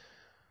David.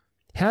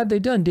 Had they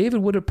done,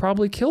 David would have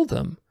probably killed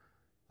them.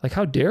 Like,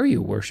 how dare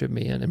you worship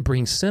me and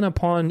bring sin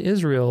upon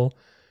Israel,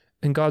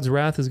 and God's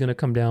wrath is going to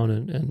come down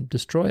and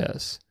destroy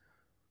us.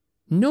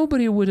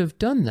 Nobody would have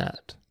done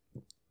that.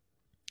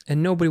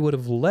 And nobody would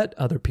have let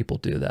other people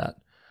do that.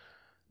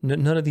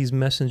 None of these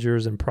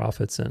messengers and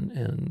prophets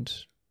and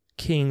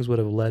kings would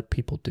have let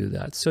people do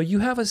that. So you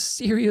have a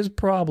serious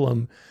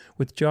problem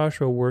with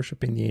Joshua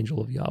worshiping the angel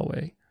of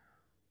Yahweh.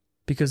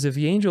 Because if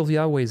the angel of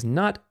Yahweh is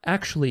not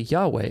actually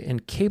Yahweh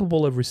and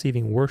capable of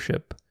receiving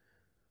worship,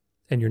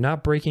 and you're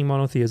not breaking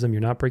monotheism,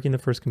 you're not breaking the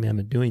first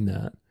commandment doing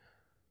that,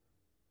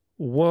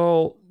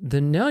 well,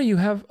 then now you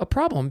have a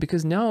problem,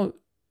 because now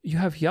you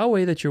have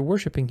Yahweh that you're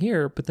worshiping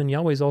here, but then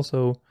Yahweh is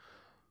also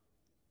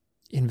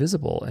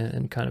invisible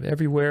and kind of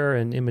everywhere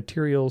and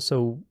immaterial.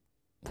 So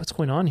what's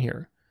going on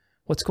here?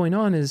 What's going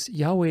on is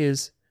Yahweh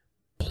is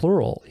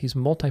plural. He's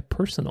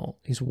multi-personal.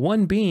 He's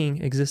one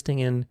being existing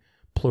in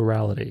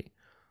plurality.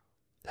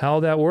 How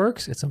that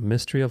works? It's a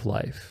mystery of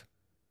life.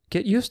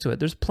 Get used to it.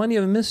 There's plenty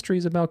of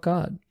mysteries about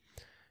God.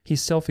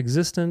 He's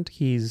self-existent.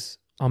 He's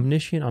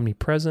omniscient,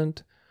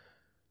 omnipresent.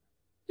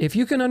 If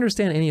you can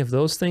understand any of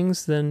those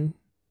things, then,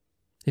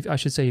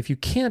 if you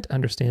can't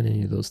understand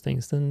any of those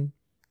things, then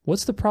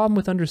what's the problem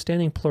with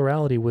understanding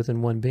plurality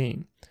within one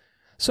being?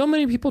 So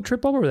many people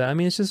trip over that. I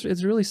mean,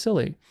 it's really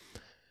silly.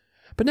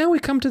 But now we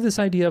come to this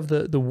idea of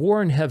the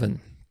war in heaven,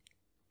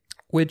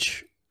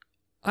 which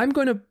I'm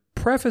going to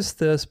preface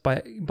this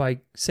by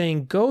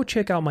saying, go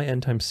check out my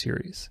End Time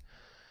series.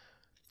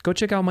 Go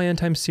check out my End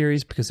Time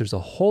series, because there's a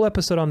whole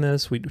episode on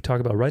this we talk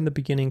about right in the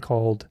beginning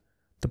called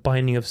The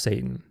Binding of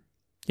Satan.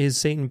 Is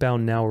Satan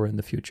bound now or in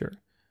the future?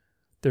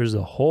 There's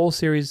a whole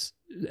series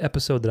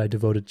episode that I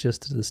devoted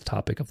just to this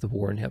topic of the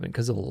war in heaven,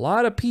 because a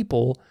lot of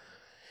people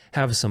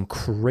have some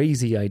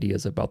crazy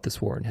ideas about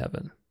this war in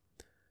heaven.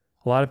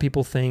 A lot of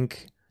people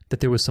think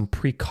that there was some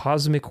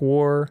pre-cosmic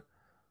war,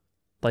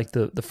 like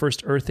the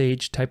first Earth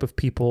Age type of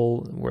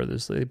people, where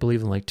they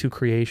believe in like two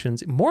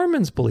creations.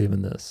 Mormons believe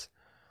in this.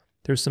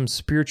 There's some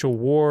spiritual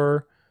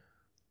war,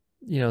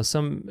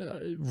 some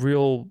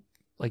real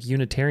like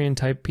Unitarian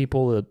type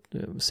people,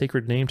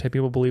 sacred name type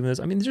people believe in this.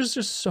 I mean, there's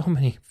just so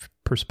many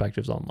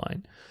perspectives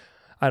online.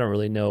 I don't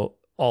really know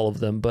all of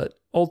them, but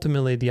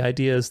ultimately the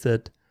idea is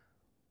that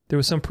there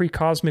was some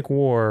pre-cosmic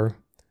war,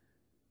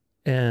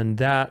 and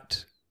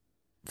that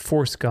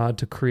forced God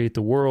to create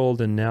the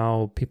world, and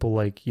now people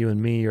like you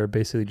and me are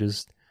basically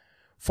just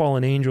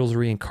fallen angels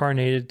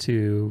reincarnated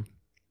to,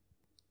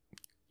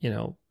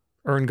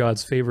 earn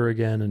God's favor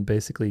again, and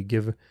basically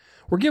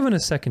we're given a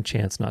second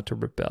chance not to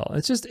rebel.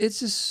 It's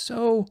just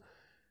so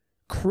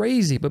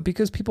crazy. But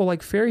because people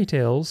like fairy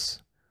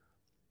tales,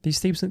 these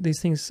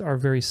things are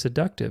very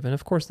seductive. And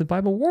of course, the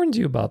Bible warns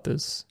you about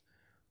this.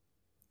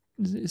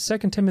 2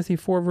 Timothy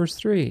 4 verse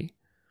 3.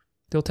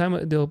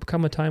 There'll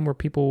come a time where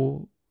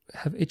people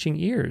have itching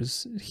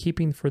ears,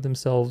 heaping for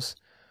themselves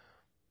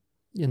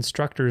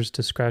instructors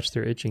to scratch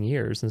their itching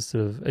ears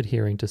instead of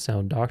adhering to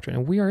sound doctrine.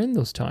 And we are in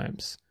those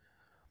times.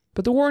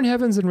 But the war in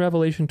heaven's in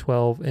Revelation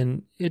 12,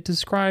 and it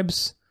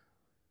describes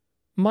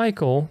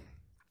Michael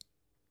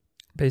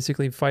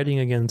basically fighting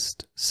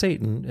against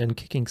Satan and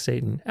kicking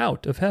Satan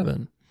out of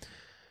heaven.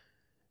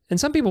 And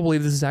some people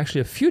believe this is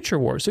actually a future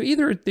war. So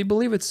either they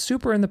believe it's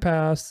super in the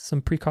past,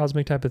 some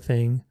pre-cosmic type of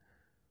thing.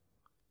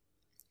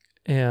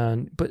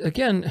 But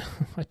again,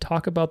 I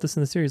talk about this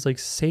in the series, like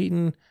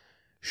Satan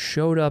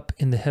showed up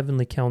in the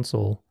heavenly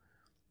council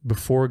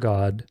before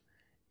God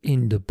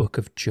in the book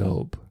of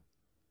Job.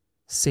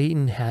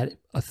 Satan had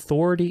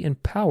authority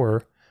and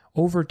power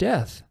over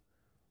death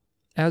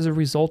as a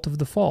result of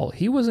the fall.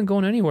 He wasn't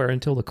going anywhere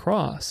until the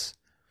cross.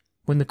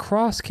 When the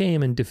cross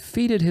came and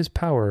defeated his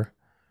power,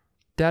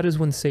 that is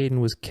when Satan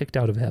was kicked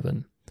out of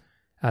heaven,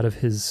 out of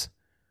his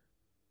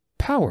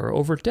power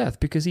over death,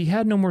 because he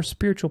had no more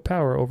spiritual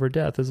power over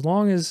death. As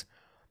long as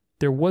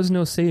there was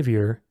no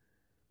savior,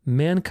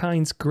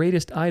 mankind's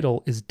greatest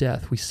idol is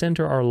death. We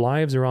center our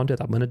lives around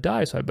death. I'm going to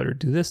die, so I better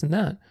do this and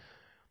that.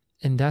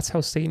 And that's how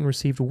Satan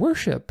received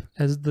worship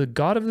as the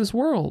god of this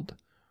world,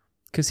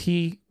 because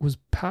he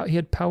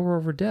had power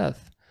over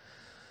death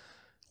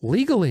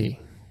legally,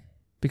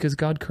 because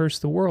God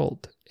cursed the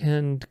world,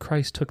 and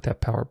Christ took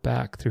that power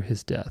back through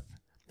his death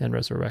and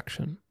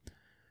resurrection.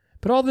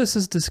 But all this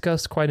is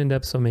discussed quite in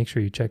depth, so make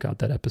sure you check out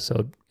that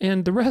episode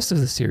and the rest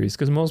of the series,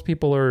 because most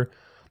people are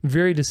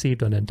very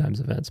deceived on end times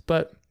events.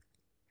 But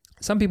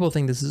some people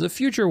think this is a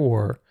future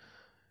war,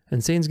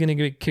 and Satan's going to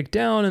get kicked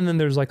down, and then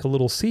there's like a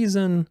little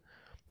season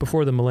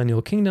before the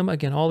millennial kingdom.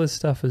 Again, all this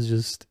stuff is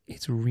just,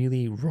 it's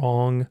really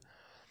wrong.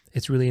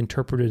 It's really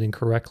interpreted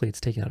incorrectly. It's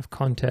taken out of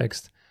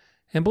context.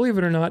 And believe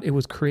it or not, it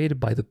was created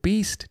by the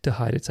beast to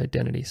hide its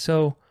identity.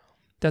 So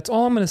that's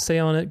all I'm going to say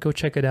on it. Go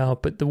check it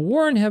out. But the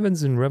war in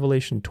heaven's in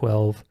Revelation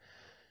 12.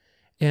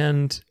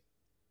 And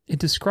it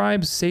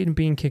describes Satan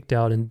being kicked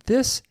out. And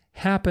this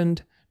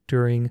happened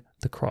during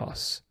the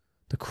cross.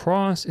 The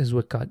cross is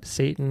what got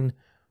Satan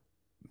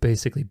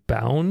basically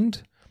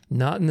bound.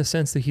 Not in the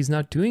sense that he's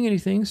not doing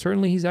anything.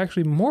 Certainly he's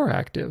actually more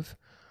active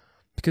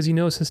because he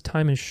knows his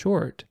time is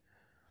short.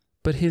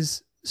 But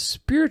his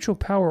spiritual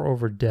power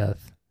over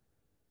death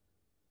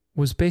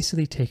was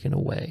basically taken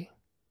away.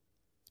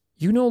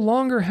 You no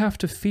longer have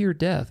to fear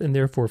death and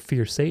therefore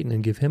fear Satan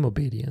and give him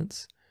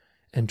obedience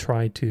and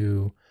try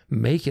to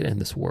make it in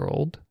this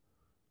world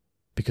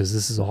because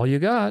this is all you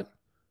got.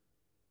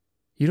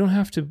 You don't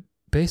have to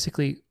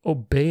basically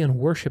obey and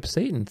worship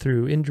Satan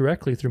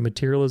indirectly through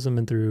materialism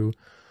and through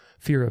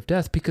fear of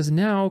death, because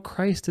now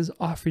Christ has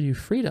offered you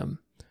freedom.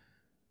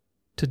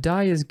 To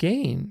die is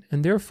gain,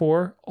 and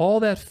therefore all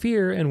that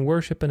fear and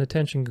worship and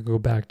attention can go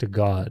back to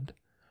God.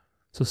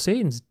 So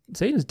Satan's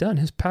done.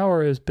 His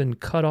power has been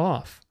cut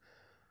off.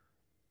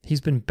 He's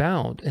been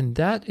bound, and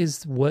that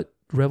is what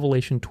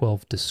Revelation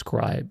 12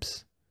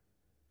 describes.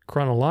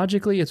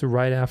 Chronologically, it's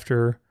right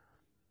after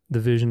the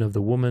vision of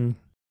the woman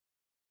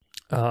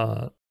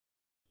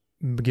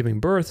giving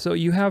birth. So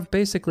you have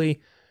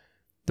basically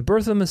the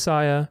birth of the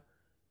Messiah,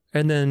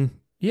 and then,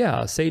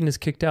 Satan is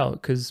kicked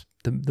out because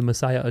the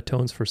Messiah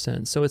atones for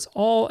sin. So it's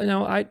all,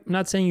 I'm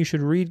not saying you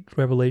should read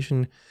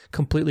Revelation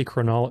completely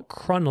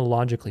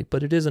chronologically,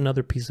 but it is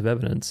another piece of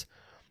evidence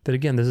that,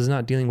 again, this is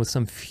not dealing with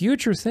some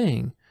future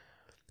thing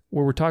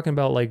where we're talking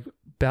about like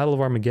Battle of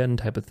Armageddon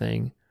type of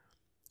thing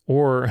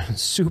or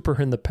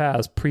super in the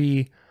past,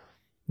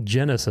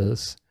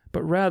 pre-Genesis,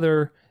 but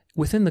rather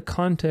within the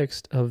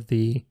context of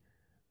the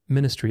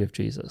ministry of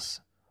Jesus.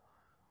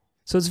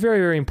 So it's very,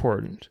 very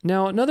important.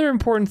 Now, another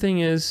important thing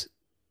is,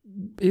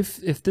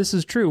 if this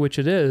is true, which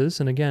it is,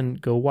 and again,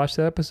 go watch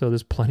that episode,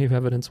 there's plenty of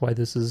evidence why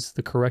this is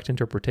the correct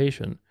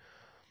interpretation,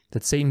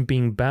 that Satan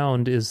being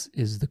bound is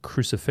the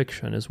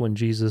crucifixion, is when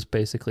Jesus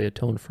basically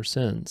atoned for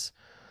sins.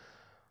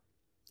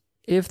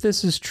 If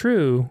this is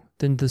true,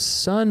 then the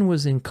Son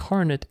was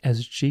incarnate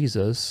as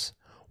Jesus,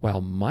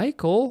 while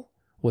Michael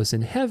was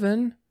in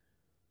heaven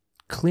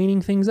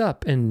cleaning things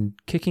up and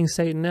kicking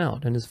Satan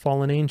out and his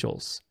fallen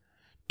angels.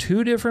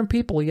 Two different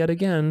people, yet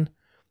again,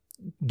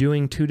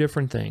 doing two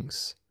different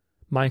things.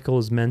 Michael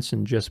is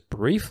mentioned just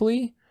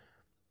briefly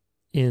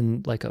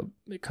in like a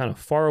kind of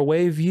far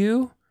away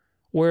view,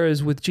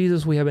 whereas with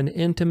Jesus, we have an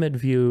intimate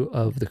view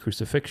of the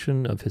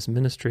crucifixion, of his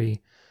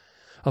ministry,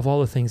 of all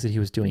the things that he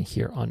was doing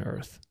here on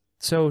earth.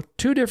 So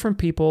two different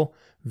people,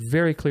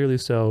 very clearly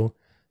so.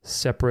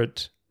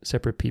 separate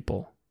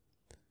people.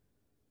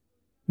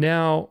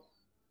 Now,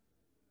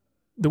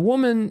 the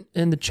woman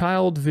and the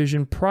child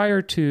vision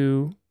prior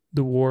to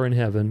the war in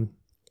heaven,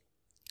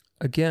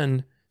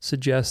 again,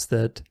 suggests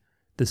that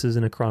this is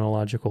in a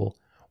chronological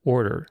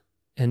order.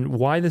 And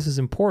why this is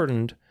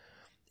important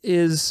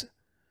is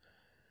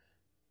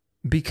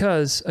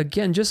because,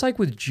 again, just like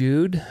with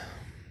Jude,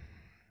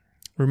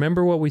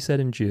 remember what we said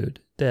in Jude,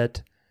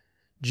 that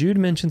Jude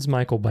mentions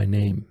Michael by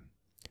name.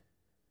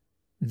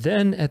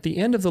 Then at the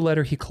end of the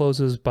letter, he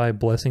closes by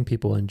blessing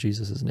people in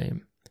Jesus'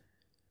 name.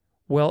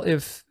 Well,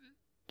 if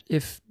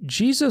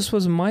Jesus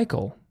was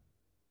Michael,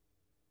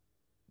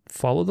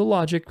 follow the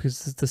logic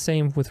because it's the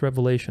same with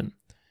Revelation.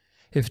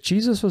 If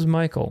Jesus was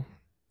Michael,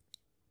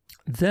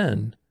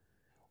 then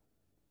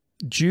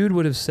Jude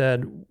would have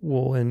said,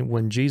 well,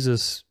 when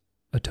Jesus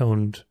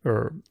atoned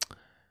or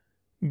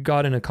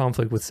got in a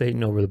conflict with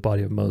Satan over the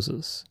body of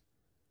Moses,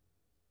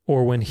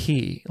 or when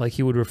he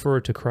would refer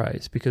to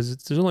Christ, because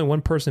there's only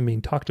one person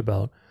being talked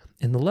about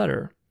in the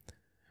letter.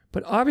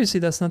 But obviously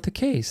that's not the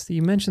case. He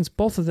mentions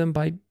both of them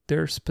by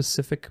their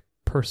specific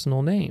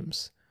personal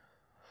names.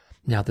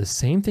 Now, the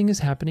same thing is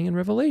happening in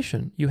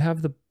Revelation. You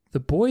have the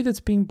boy that's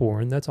being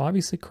born, that's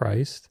obviously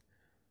Christ.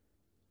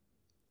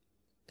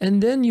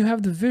 And then you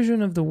have the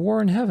vision of the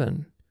war in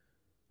heaven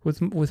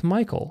with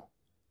Michael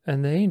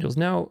and the angels.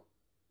 Now,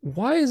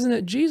 why isn't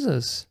it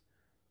Jesus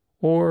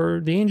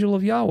or the angel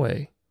of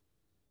Yahweh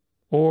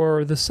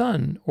or the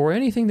Son or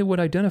anything that would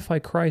identify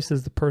Christ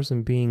as the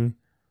person being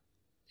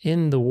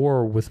in the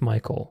war with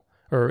Michael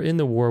or in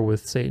the war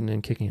with Satan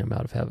and kicking him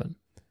out of heaven?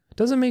 It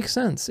doesn't make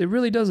sense. It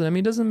really doesn't. I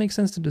mean, it doesn't make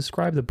sense to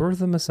describe the birth of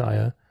the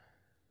Messiah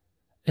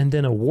and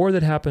then a war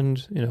that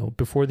happened,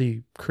 before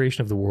the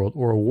creation of the world,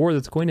 or a war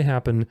that's going to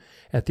happen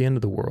at the end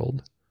of the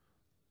world,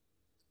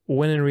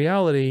 when in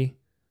reality,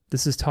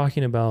 this is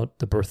talking about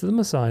the birth of the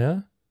Messiah,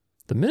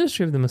 the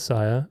ministry of the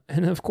Messiah,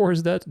 and of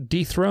course that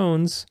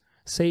dethrones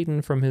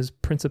Satan from his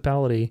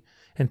principality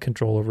and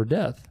control over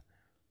death.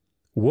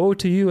 Woe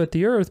to you at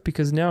the earth,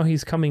 because now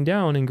he's coming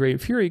down in great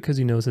fury because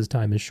he knows his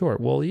time is short.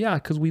 Well, yeah,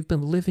 because we've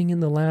been living in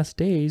the last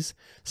days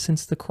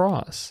since the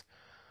cross.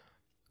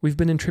 We've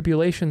been in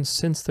tribulation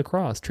since the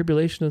cross.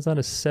 Tribulation is not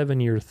a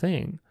 7-year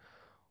thing.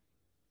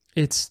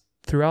 It's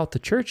throughout the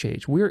church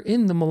age. We're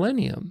in the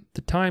millennium,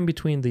 the time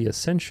between the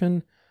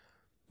ascension,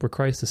 where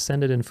Christ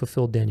ascended and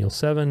fulfilled Daniel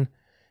 7,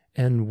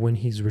 and when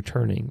he's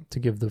returning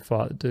to give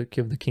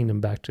the kingdom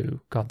back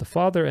to God the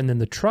Father, and then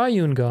the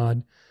triune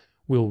God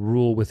will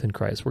rule within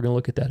Christ. We're going to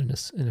look at that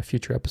in a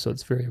future episode.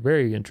 It's very,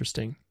 very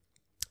interesting.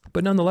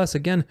 But nonetheless,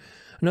 again,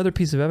 another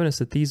piece of evidence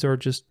that these are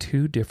just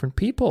two different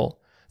people.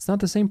 It's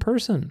not the same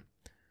person.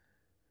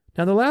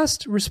 Now, the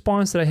last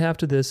response that I have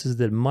to this is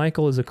that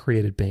Michael is a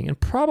created being. And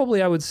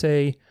probably I would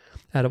say,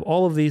 out of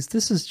all of these,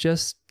 this is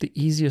just the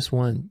easiest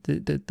one,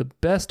 the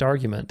best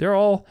argument. They're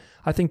all,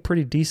 I think,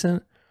 pretty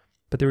decent,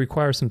 but they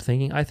require some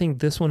thinking. I think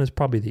this one is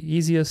probably the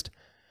easiest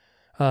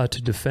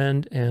to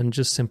defend and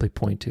just simply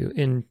point to.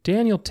 In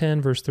Daniel 10,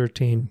 verse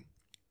 13,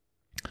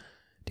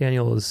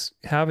 Daniel is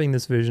having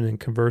this vision and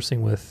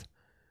conversing with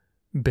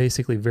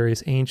basically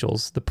various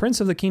angels. The prince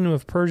of the kingdom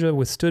of Persia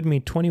withstood me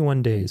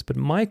 21 days, but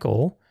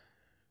Michael,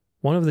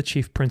 one of the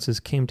chief princes,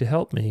 came to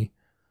help me,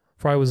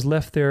 for I was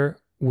left there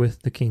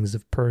with the kings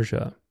of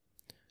Persia.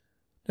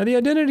 Now, the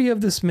identity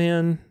of this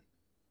man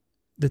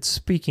that's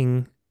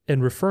speaking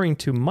and referring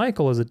to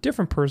Michael as a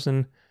different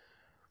person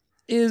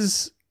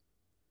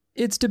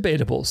it's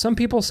debatable. Some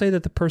people say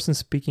that the person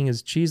speaking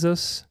is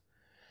Jesus,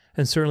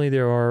 and certainly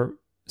there are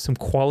some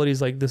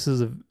qualities, like this is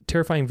a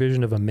terrifying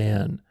vision of a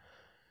man.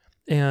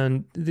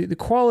 And the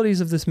qualities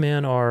of this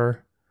man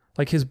are,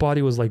 like, his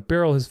body was like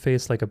beryl, his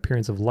face like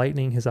appearance of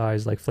lightning, his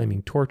eyes like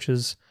flaming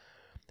torches,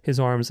 his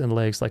arms and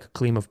legs like a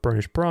gleam of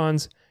burnished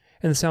bronze,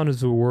 and the sound of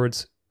his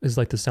words is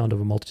like the sound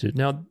of a multitude.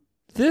 Now,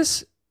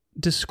 this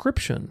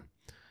description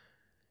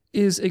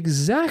is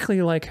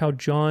exactly like how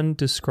John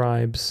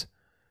describes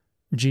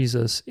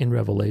Jesus in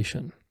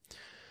Revelation.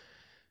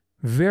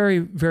 Very,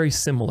 very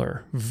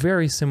similar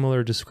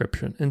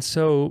description. And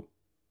so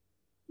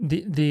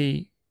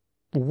the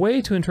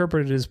way to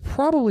interpret it is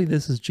probably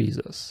this is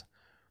Jesus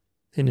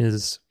in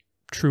his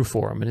true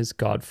form, in his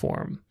God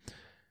form.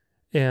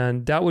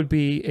 And that would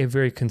be a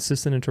very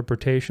consistent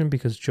interpretation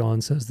because John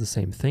says the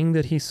same thing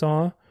that he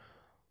saw.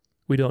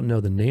 We don't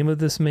know the name of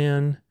this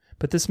man,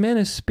 but this man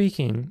is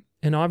speaking,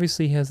 and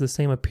obviously he has the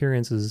same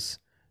appearance as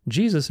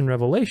Jesus in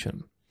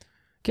Revelation.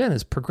 Again,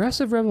 it's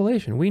progressive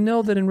revelation. We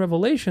know that in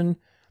Revelation,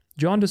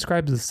 John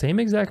describes the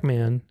same exact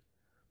man,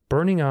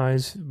 burning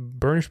eyes,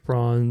 burnished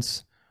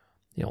bronze,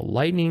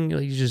 lightning,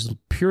 just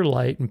pure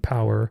light and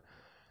power.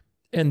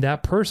 And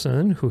that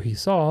person who he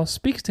saw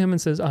speaks to him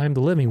and says, I am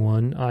the living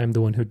one. I am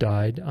the one who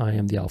died. I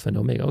am the Alpha and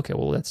Omega. Okay,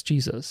 well, that's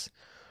Jesus.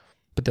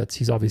 But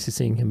he's obviously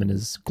seeing him in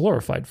his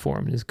glorified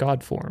form, in his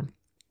God form.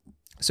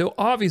 So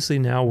obviously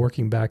now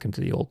working back into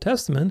the Old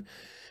Testament,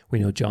 we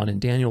know John and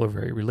Daniel are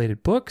very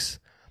related books.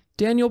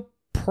 Daniel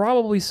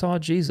probably saw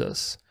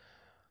Jesus.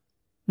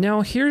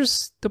 Now,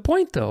 here's the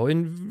point, though.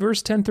 In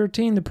verse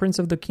 10:13, the prince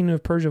of the kingdom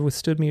of Persia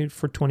withstood me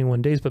for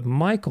 21 days. But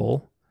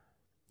Michael,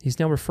 he's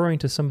now referring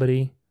to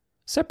somebody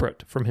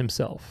separate from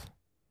himself.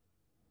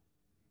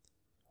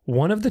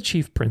 One of the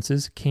chief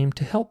princes came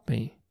to help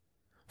me,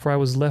 for I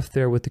was left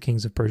there with the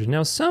kings of Persia.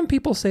 Now, some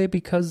people say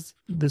because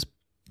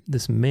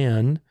this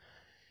man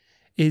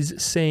is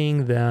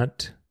saying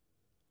that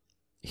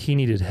he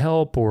needed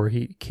help or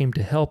he came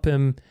to help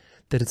him,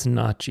 that it's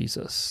not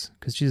Jesus,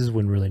 because Jesus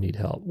wouldn't really need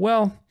help.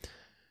 Well,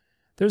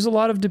 there's a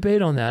lot of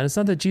debate on that. It's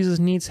not that Jesus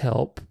needs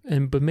help,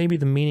 but maybe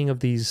the meaning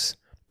of these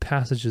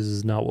passages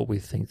is not what we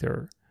think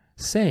they're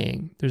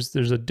saying. There's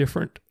a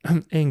different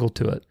angle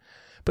to it.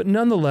 But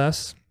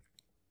nonetheless,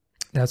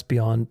 that's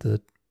beyond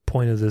the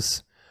point of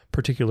this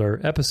particular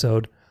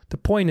episode. The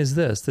point is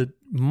this, that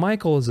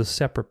Michael is a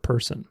separate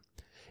person.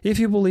 If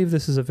you believe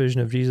this is a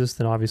vision of Jesus,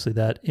 then obviously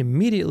that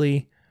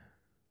immediately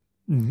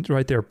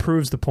right there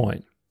proves the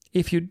point.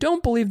 If you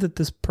don't believe that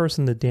this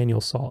person that Daniel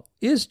saw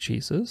is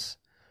Jesus,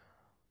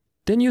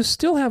 then you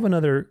still have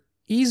another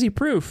easy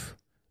proof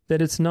that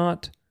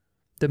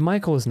that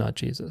Michael is not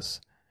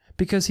Jesus,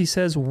 because he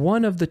says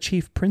one of the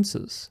chief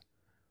princes.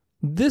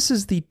 This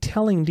is the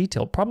telling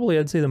detail, probably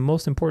I'd say the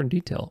most important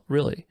detail,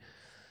 really.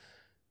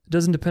 It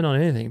doesn't depend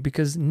on anything,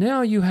 because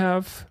now you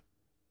have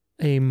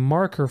a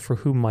marker for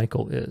who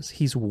Michael is.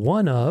 He's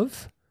one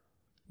of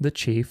the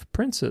chief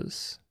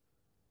princes.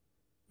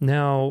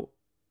 Now,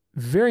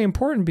 very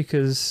important,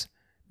 because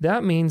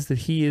that means that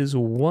he is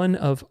one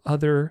of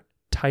other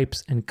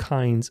types and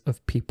kinds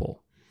of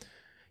people.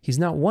 He's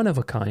not one of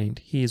a kind.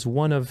 He is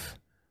one of,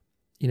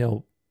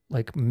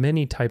 like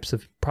many types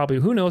of, probably,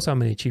 who knows how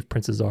many chief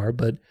princes are,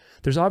 but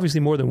there's obviously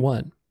more than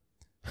one.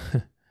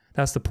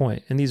 That's the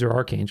point. And these are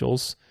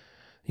archangels.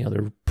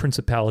 They're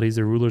principalities,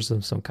 they're rulers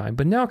of some kind.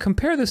 But now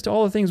compare this to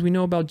all the things we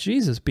know about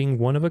Jesus being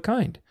one of a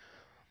kind.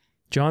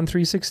 John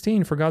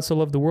 3:16, for God so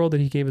loved the world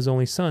that he gave his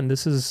only son.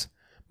 This is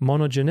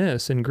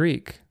monogenes in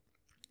Greek.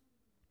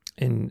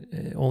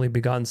 In only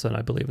begotten son,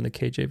 I believe, in the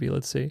KJV.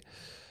 Let's see.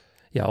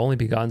 Yeah, only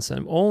begotten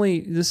son.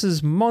 This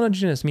is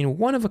monogenes, meaning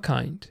one of a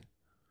kind.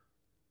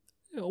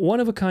 One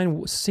of a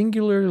kind,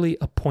 singularly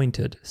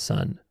appointed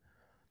son,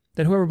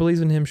 that whoever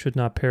believes in him should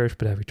not perish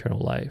but have eternal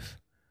life.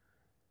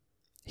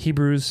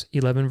 Hebrews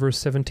 11, verse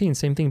 17,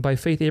 same thing. By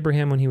faith,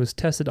 Abraham, when he was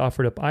tested,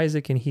 offered up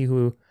Isaac, and he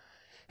who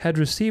had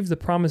received the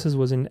promises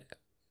was in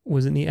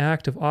the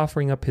act of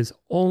offering up his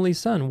only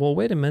son. Well,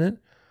 wait a minute.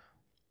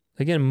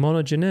 Again,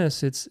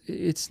 monogenes,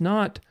 it's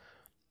not,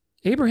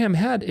 Abraham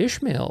had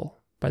Ishmael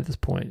by this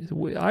point.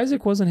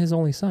 Isaac wasn't his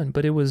only son,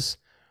 but it was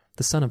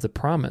the son of the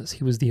promise.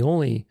 He was the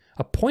only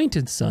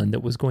appointed son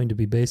that was going to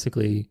be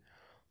basically,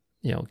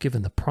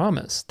 given the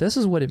promise. This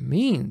is what it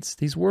means.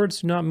 These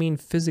words do not mean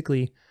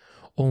physically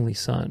only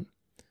son.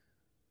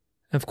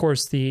 Of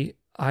course, the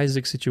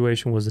Isaac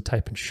situation was a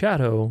type and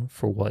shadow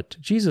for what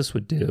Jesus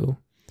would do,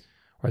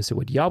 or I say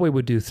what Yahweh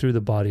would do through the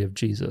body of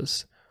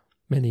Jesus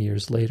many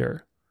years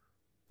later.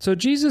 So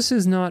Jesus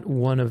is not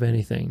one of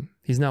anything.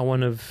 He's not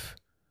one of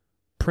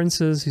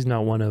princes. He's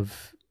not one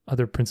of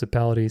other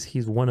principalities.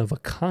 He's one of a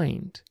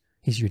kind.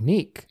 He's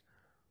unique.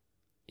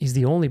 He's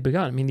the only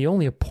begotten, the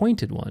only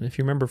appointed one. If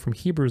you remember from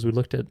Hebrews, we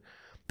looked at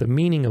the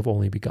meaning of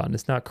only begotten.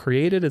 It's not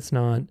created. It's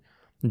not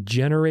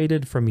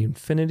generated from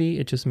infinity.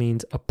 It just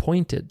means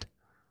appointed.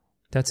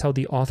 That's how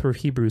the author of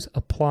Hebrews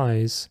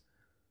applies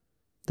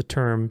the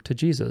term to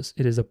Jesus.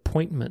 It is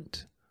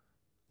appointment.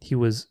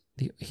 He's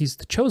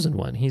the chosen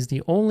one. He's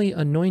the only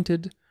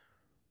anointed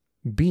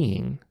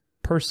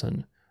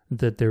person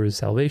that there is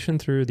salvation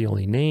through, the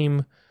only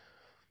name,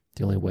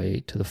 the only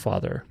way to the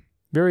Father.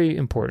 Very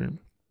important.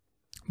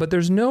 But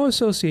there's no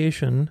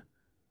association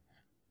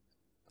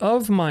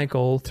of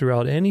Michael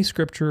throughout any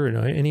scripture,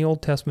 any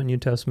Old Testament, New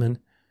Testament,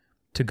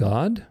 to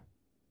God,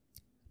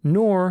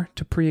 nor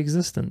to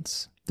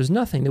pre-existence. There's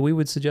nothing that we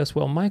would suggest,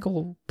 well,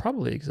 Michael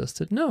probably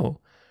existed. No,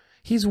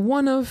 he's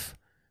one of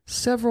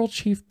several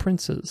chief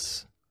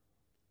princes,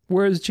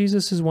 whereas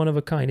Jesus is one of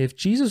a kind. If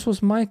Jesus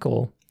was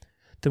Michael,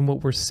 then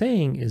what we're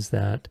saying is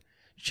that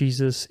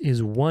Jesus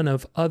is one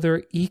of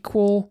other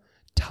equal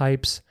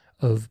types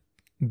of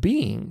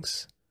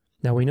beings.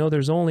 Now we know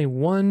there's only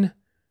one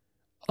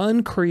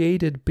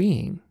uncreated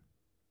being.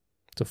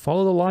 So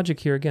follow the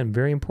logic here again,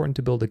 very important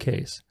to build a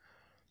case.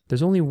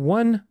 There's only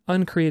one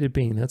uncreated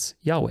being, that's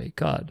Yahweh,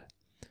 God.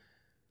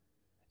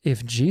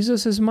 If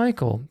Jesus is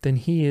Michael, then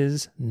he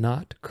is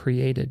not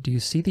created. Do you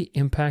see the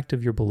impact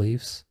of your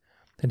beliefs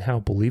and how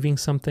believing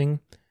something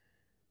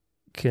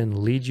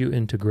can lead you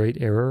into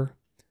great error?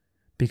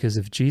 Because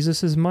if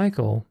Jesus is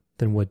Michael,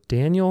 then what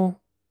Daniel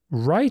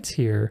writes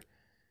here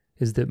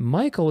is that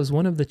Michael is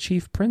one of the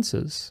chief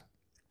princes,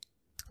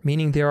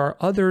 meaning there are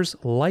others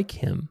like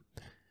him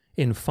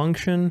in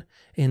function,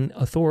 in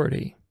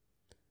authority.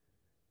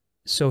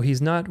 So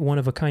he's not one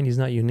of a kind, he's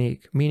not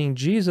unique, meaning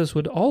Jesus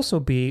would also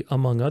be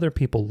among other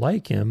people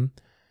like him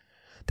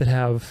that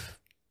have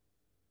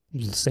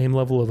the same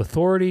level of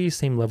authority,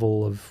 same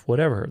level of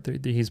whatever.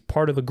 He's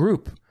part of a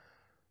group,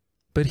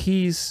 but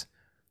he's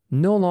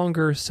no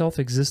longer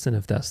self-existent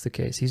if that's the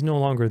case. He's no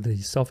longer the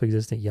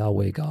self-existent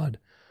Yahweh God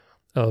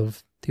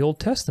of the Old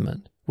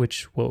Testament,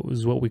 which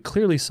was what we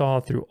clearly saw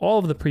through all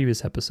of the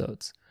previous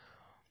episodes,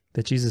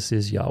 that Jesus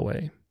is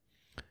Yahweh.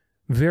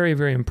 Very,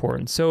 very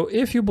important. So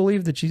if you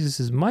believe that Jesus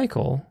is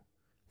Michael,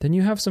 then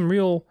you have some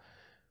real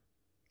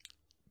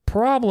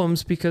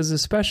problems, because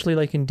especially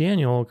like in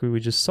Daniel, we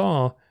just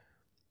saw,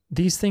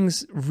 these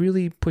things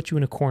really put you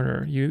in a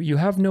corner. You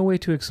have no way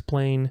to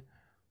explain.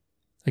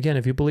 Again,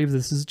 if you believe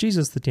this is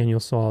Jesus that Daniel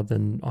saw,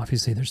 then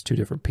obviously there's two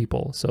different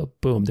people. So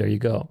boom, there you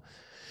go.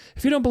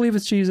 If you don't believe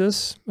it's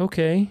Jesus,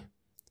 okay.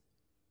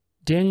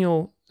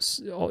 Daniel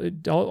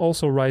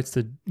also writes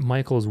that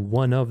Michael is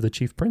one of the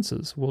chief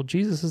princes. Well,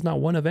 Jesus is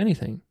not one of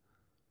anything.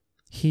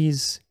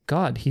 He's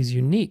God. He's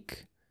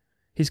unique.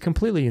 He's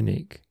completely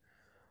unique.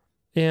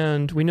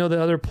 And we know that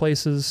other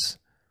places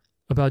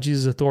about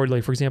Jesus' authority,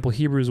 like for example,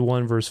 Hebrews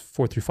 1 verse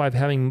 4 through 5,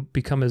 having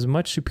become as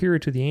much superior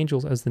to the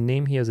angels as the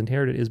name he has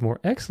inherited is more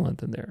excellent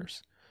than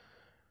theirs.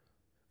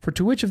 For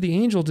to which of the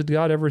angels did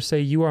God ever say,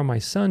 "You are my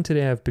son,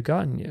 today I have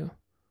begotten you"?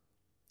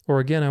 Or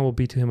again, "I will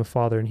be to him a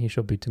father, and he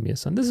shall be to me a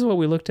son"? This is what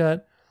we looked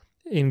at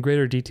in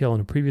greater detail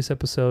in a previous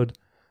episode.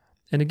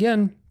 And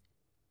again,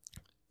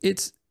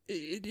 it's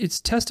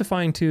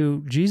testifying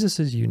to Jesus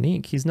is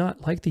unique. He's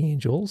not like the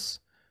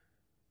angels,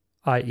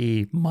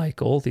 i.e.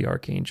 Michael, the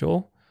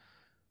Archangel.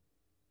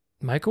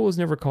 Michael was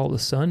never called a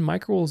son.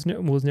 Michael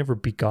was never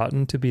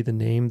begotten to be the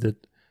name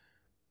that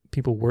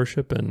people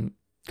worship and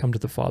come to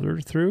the Father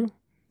through.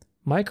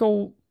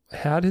 Michael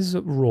had his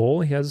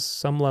role. He has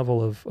some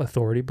level of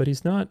authority, but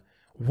he's not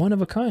one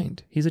of a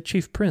kind. He's a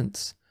chief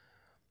prince,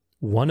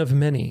 one of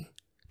many.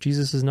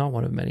 Jesus is not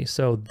one of many.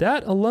 So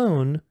that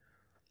alone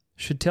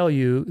should tell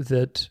you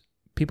that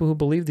people who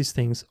believe these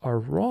things are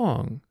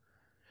wrong.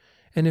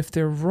 And if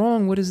they're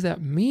wrong, what does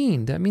that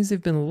mean? That means they've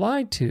been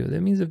lied to.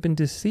 That means they've been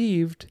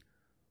deceived.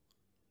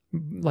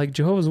 Like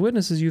Jehovah's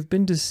Witnesses, you've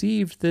been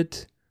deceived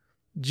that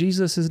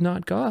Jesus is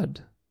not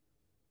God.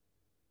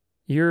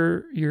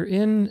 You're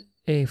in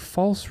a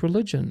false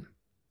religion.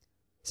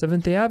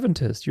 Seventh-day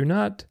Adventist, you're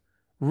not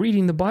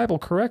reading the Bible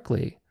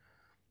correctly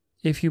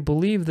if you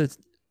believe that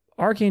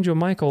Archangel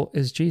Michael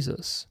is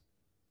Jesus,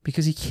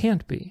 because he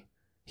can't be.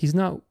 He's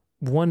not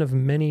one of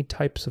many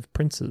types of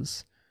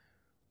princes.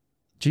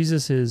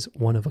 Jesus is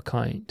one of a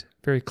kind.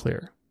 Very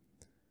clear.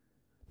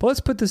 But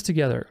let's put this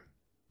together.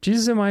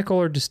 Jesus and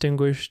Michael are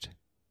distinguished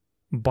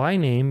by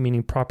name,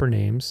 meaning proper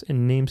names,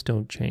 and names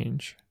don't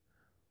change.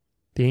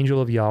 The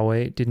angel of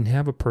Yahweh didn't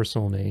have a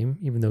personal name,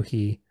 even though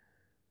he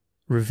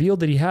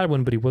revealed that he had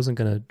one, but he wasn't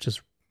going to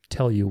just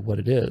tell you what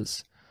it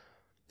is,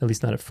 at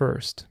least not at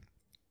first.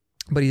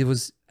 But he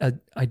was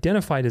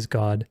identified as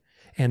God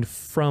and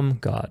from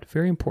God.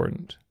 Very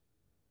important.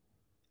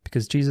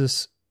 Because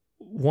Jesus,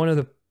 one of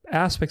the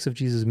aspects of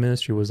Jesus'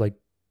 ministry was like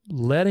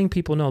letting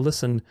people know,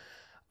 listen,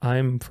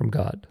 I'm from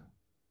God.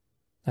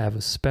 I have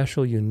a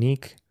special,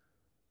 unique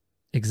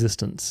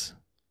existence.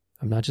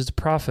 I'm not just a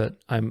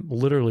prophet. I'm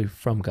literally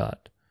from God.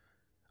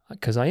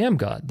 Because I am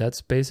God.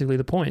 That's basically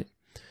the point.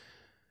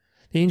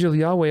 The angel of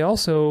Yahweh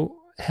also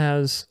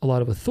has a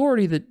lot of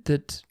authority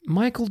that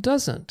Michael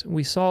doesn't.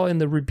 We saw in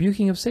the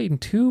rebuking of Satan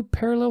two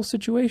parallel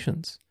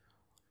situations.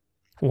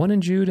 One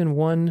in Jude and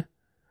one,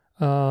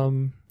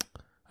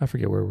 I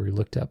forget where we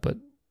looked at, but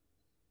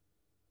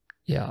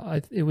yeah,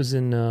 it was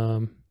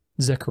in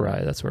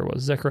Zechariah. That's where it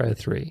was. Zechariah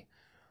 3.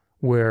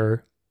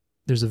 Where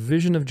there's a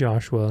vision of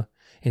Joshua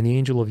and the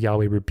angel of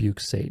Yahweh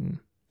rebukes Satan.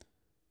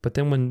 But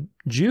then when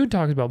Jude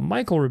talks about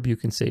Michael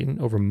rebuking Satan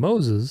over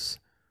Moses,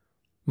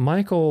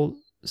 Michael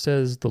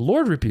says, the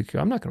Lord rebuke you.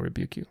 I'm not going to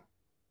rebuke you.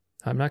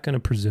 I'm not going to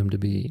presume to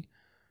be,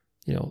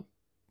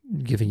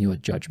 giving you a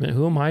judgment.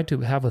 Who am I to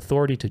have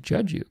authority to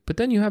judge you? But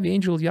then you have the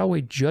angel of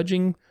Yahweh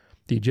judging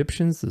the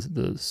Egyptians,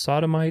 the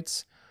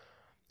Sodomites,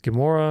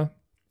 Gomorrah.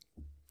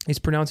 He's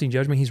pronouncing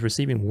judgment. He's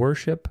receiving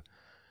worship.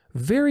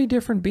 Very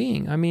different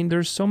being. I mean,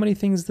 there's so many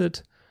things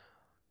that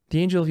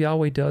the angel of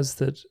Yahweh does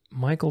that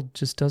Michael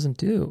just doesn't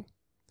do.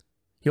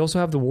 You also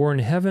have the war in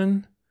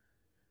heaven,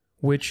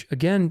 which,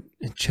 again,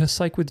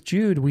 just like with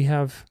Jude, we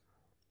have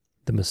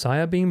the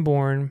Messiah being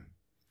born,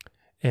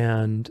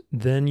 and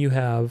then you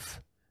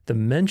have the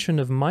mention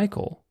of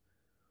Michael.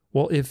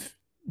 Well, if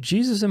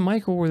Jesus and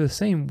Michael were the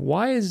same,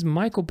 why is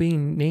Michael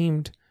being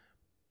named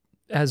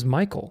as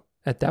Michael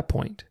at that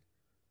point?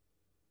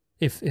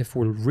 If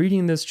we're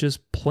reading this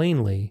just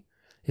plainly,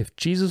 if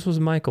Jesus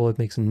was Michael, it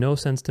makes no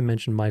sense to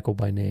mention Michael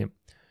by name.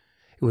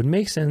 It would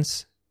make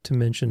sense to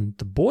mention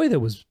the boy that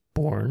was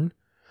born,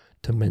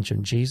 to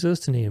mention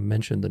Jesus, to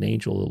mention the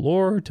angel of the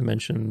Lord, to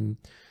mention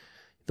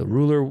the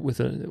ruler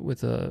with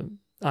a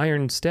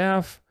iron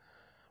staff,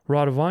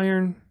 rod of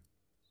iron.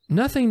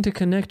 Nothing to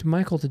connect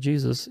Michael to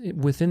Jesus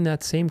within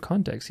that same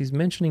context. He's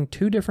mentioning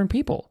two different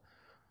people.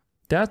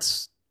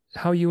 That's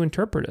how you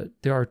interpret it.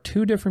 There are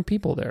two different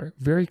people there,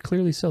 very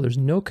clearly so. There's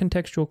no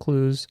contextual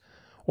clues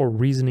or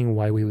reasoning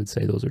why we would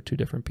say those are two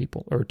different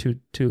people, or two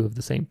of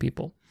the same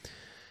people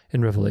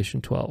in Revelation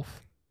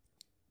 12.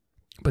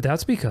 But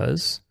that's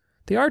because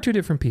they are two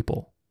different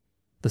people.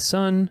 The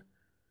Son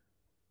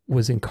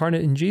was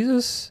incarnate in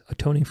Jesus,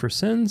 atoning for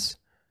sins.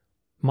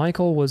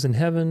 Michael was in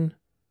heaven,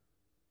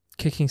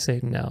 kicking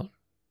Satan out,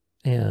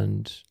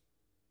 and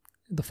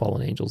the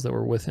fallen angels that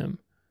were with him.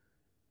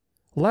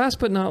 Last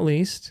but not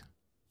least,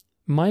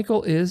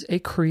 Michael is a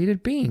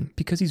created being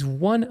because he's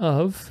one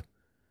of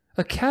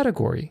a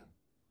category.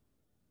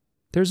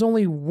 There's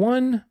only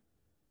one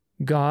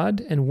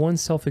God and one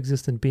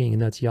self-existent being,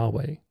 and that's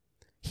Yahweh.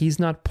 He's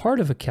not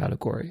part of a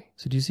category.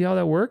 So do you see how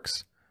that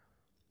works?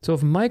 So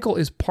if Michael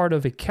is part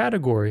of a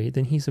category,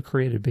 then he's a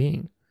created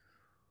being.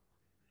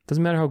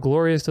 Doesn't matter how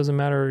glorious, doesn't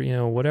matter,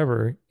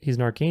 whatever. He's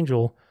an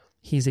archangel.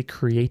 He's a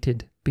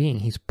created being.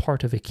 He's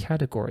part of a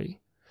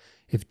category.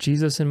 If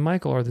Jesus and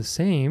Michael are the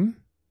same,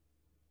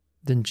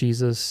 then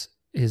Jesus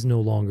is no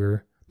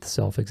longer the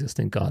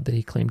self-existent God that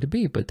he claimed to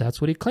be. But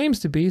that's what he claims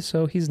to be,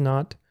 so he's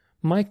not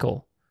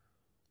Michael.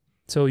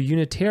 So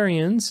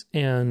Unitarians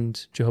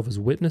and Jehovah's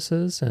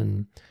Witnesses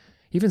and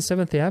even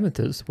Seventh-day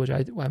Adventists, which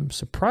I'm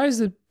surprised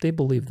that they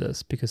believe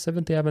this, because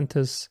Seventh-day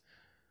Adventists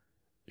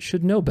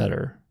should know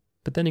better.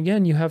 But then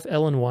again, you have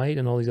Ellen White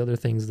and all these other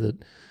things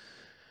that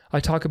I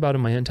talk about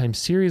in my End Time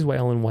series, why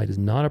Ellen White is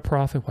not a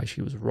prophet, why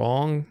she was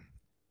wrong,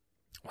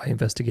 why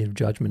investigative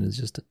judgment is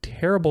just a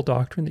terrible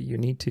doctrine that you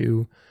need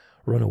to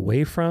run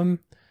away from.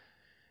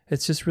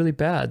 It's just really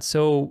bad.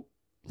 So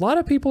a lot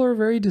of people are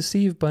very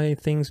deceived by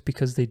things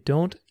because they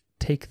don't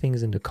take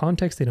things into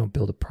context, they don't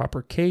build a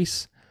proper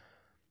case,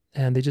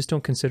 and they just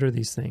don't consider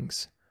these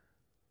things.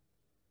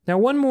 Now,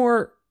 one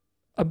more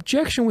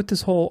objection with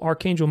this whole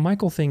Archangel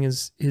Michael thing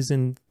is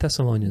in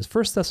Thessalonians,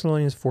 1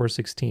 Thessalonians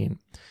 4:16,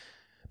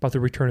 about the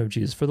return of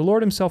Jesus. For the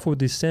Lord himself will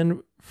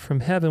descend from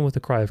heaven with a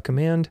cry of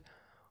command,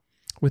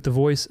 with the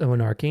voice of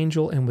an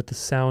archangel, and with the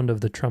sound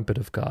of the trumpet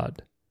of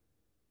God.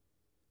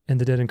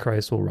 And the dead in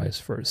Christ will rise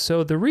first.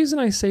 So the reason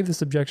I save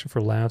this objection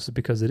for last is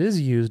because it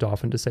is used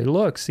often to say,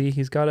 look, see,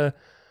 he's got a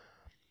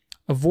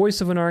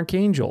voice of an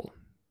archangel,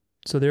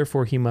 so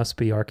therefore he must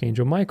be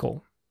Archangel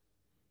Michael.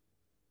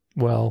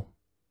 Well,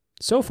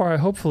 so far,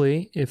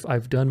 hopefully, if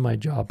I've done my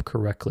job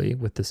correctly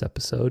with this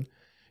episode,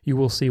 you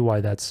will see why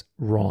that's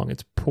wrong.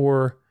 It's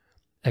poor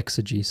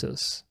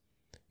exegesis.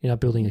 You're not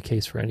building a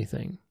case for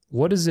anything.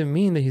 What does it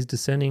mean that he's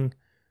descending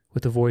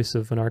with the voice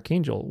of an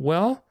archangel?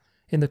 Well,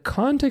 in the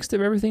context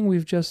of everything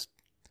we've just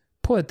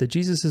put, that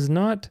Jesus is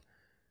not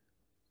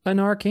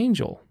an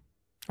archangel.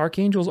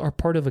 Archangels are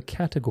part of a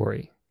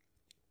category.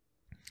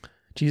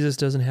 Jesus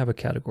doesn't have a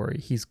category.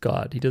 He's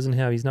God.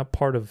 He's not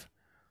part of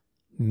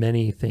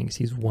many things.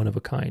 He's one of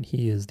a kind.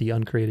 He is the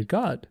uncreated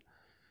God.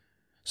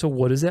 So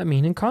what does that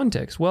mean in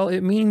context? Well,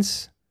 it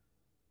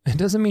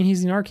doesn't mean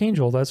he's an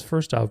archangel, that's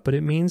first off, but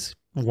it means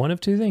one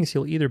of two things.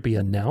 He'll either be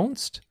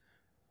announced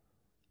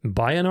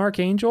by an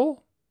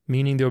archangel,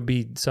 meaning there'll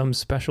be some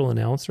special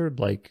announcer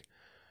like,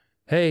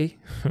 hey,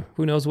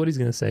 who knows what he's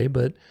going to say,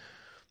 but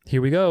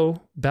here we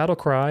go, battle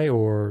cry,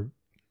 or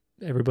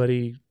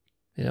everybody,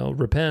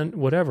 repent,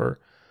 whatever.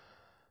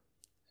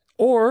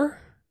 Or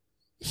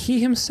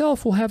he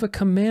himself will have a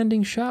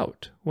commanding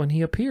shout when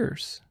he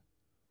appears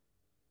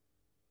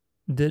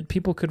that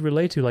people could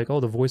relate to, like, oh,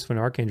 the voice of an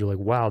archangel, like,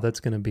 wow, that's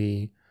going to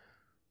be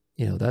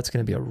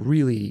a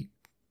really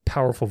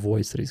powerful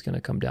voice that he's going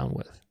to come down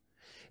with.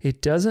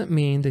 It doesn't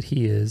mean that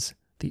he is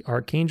the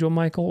Archangel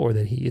Michael or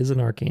that he is an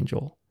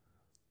archangel.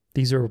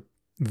 These are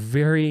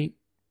very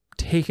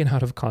taken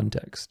out of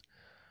context.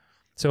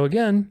 So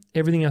again,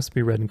 everything has to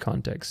be read in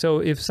context. So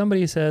if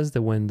somebody says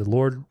that when the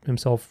Lord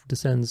himself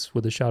descends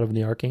with the shout of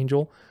the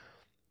archangel,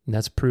 and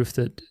that's proof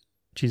that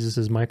Jesus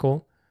is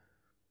Michael,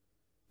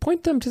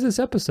 point them to this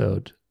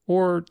episode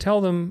or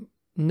tell them,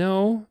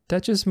 no,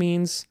 that just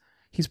means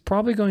he's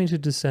probably going to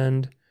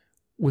descend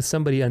with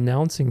somebody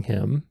announcing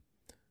him,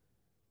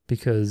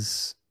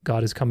 because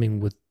God is coming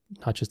with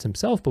not just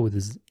himself, but with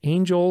his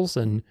angels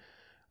and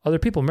other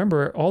people.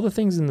 Remember, all the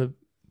things in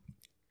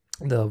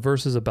the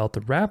verses about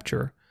the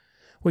rapture,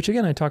 which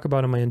again, I talk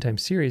about in my End Time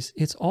series,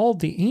 it's all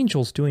the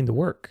angels doing the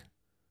work.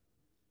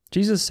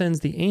 Jesus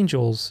sends the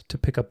angels to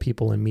pick up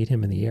people and meet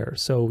him in the air.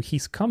 So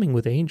he's coming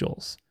with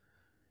angels.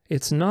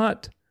 It's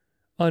not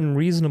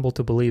unreasonable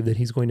to believe that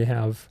he's going to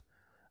have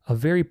a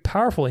very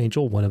powerful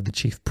angel, one of the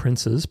chief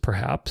princes,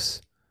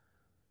 perhaps,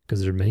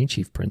 because there are many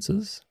chief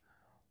princes,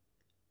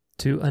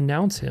 to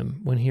announce him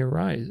when he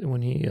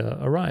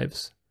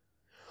arrives.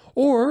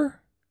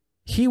 Or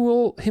he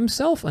will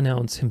himself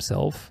announce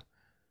himself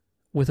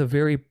with a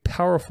very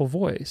powerful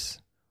voice.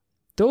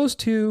 Those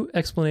two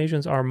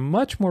explanations are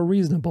much more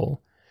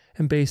reasonable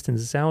and based in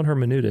sound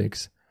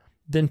hermeneutics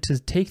than to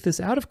take this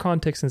out of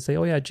context and say,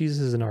 oh yeah, Jesus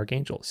is an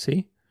archangel.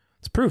 See?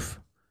 It's proof.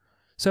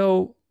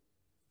 So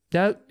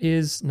that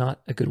is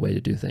not a good way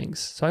to do things.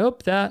 So I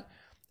hope that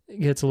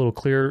gets a little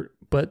clearer.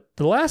 But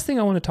the last thing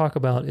I want to talk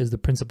about is the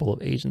principle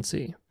of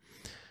agency.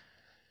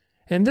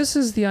 And this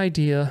is the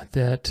idea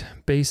that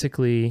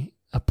basically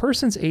a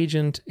person's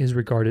agent is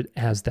regarded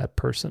as that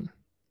person.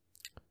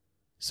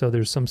 So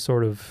there's some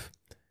sort of,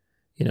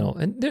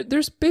 and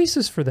there's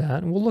basis for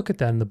that, and we'll look at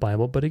that in the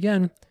Bible. But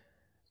again,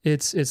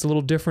 it's a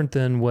little different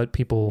than what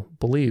people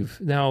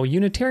believe. Now,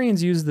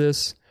 Unitarians use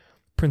this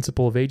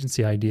principle of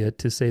agency idea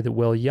to say that,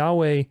 well,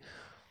 Yahweh,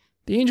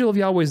 the angel of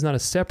Yahweh is not a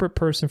separate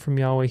person from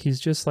Yahweh. He's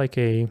just like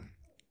an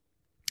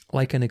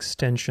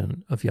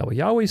extension of Yahweh.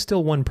 Yahweh is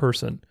still one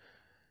person.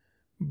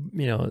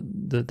 You know,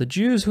 the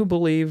Jews who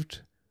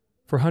believed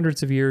for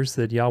hundreds of years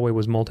that Yahweh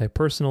was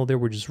multi-personal, they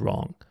were just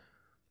wrong.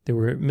 They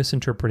were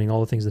misinterpreting all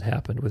the things that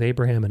happened with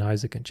Abraham and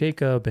Isaac and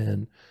Jacob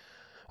and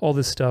all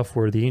this stuff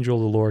where the angel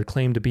of the Lord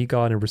claimed to be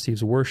God and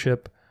receives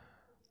worship.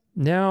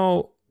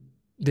 Now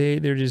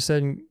they're just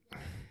saying,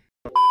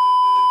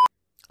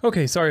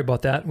 okay, sorry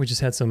about that. We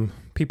just had some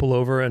people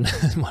over and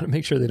want to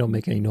make sure they don't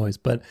make any noise.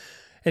 But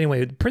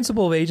anyway, the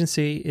principle of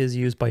agency is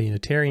used by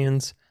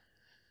Unitarians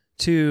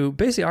to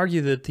basically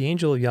argue that the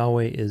angel of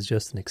Yahweh is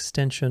just an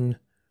extension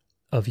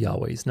of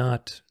Yahweh. He's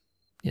not,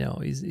 you know,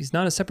 he's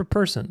not a separate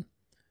person.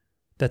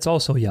 That's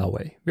also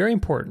Yahweh. Very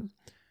important.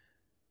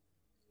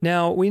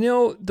 Now, we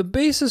know the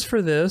basis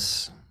for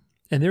this,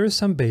 and there is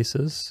some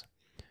basis,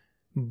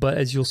 but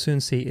as you'll soon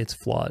see, it's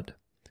flawed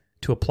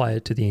to apply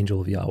it to the angel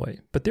of Yahweh.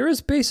 But there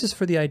is basis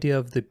for the idea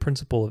of the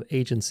principle of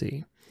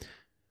agency.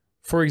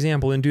 For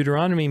example, in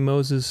Deuteronomy,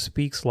 Moses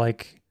speaks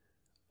like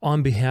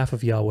on behalf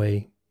of Yahweh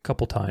a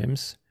couple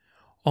times,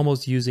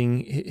 almost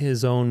using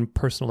his own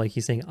personal, like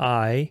he's saying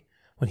I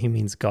when he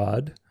means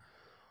God.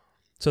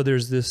 So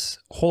there's this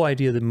whole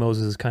idea that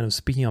Moses is kind of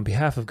speaking on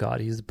behalf of God.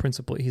 He's the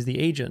principal, he's the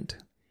agent.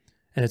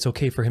 And it's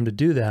okay for him to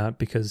do that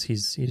because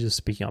he's just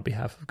speaking on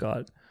behalf of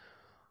God.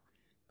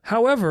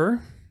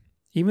 However,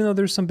 even though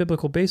there's some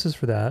biblical basis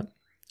for that,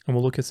 and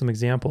we'll look at some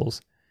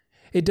examples,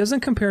 it doesn't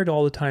compare to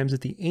all the times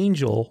that the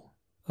angel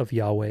of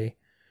Yahweh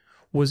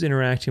was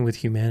interacting with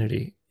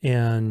humanity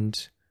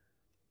and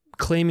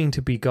claiming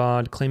to be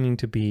God, claiming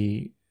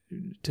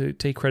to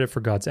take credit for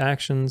God's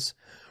actions,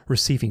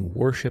 receiving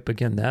worship.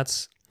 Again,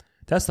 that's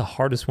the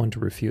hardest one to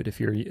refute.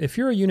 If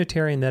you're a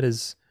Unitarian, that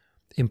is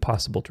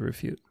impossible to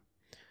refute.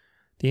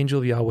 The angel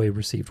of Yahweh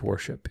received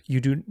worship.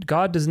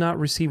 God does not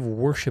receive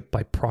worship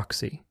by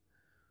proxy,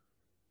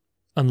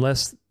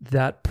 unless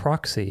that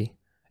proxy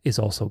is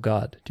also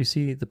God. Do you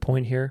see the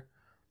point here?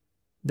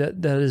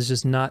 That is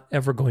just not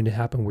ever going to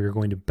happen where you're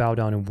going to bow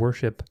down and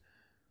worship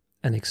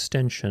an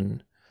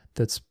extension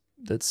that's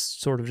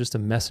sort of just a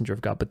messenger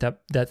of God. But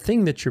that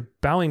thing that you're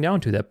bowing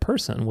down to, that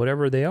person,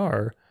 whatever they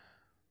are,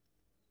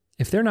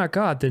 if they're not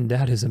God, then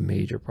that is a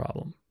major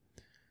problem.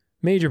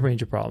 Major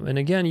problem. And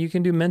again, you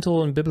can do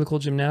mental and biblical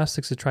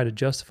gymnastics to try to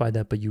justify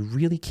that, but you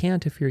really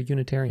can't if you're a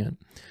Unitarian.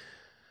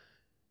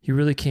 You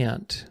really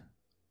can't.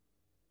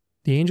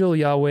 The angel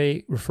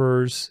Yahweh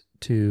refers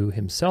to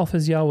himself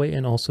as Yahweh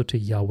and also to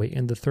Yahweh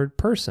in the third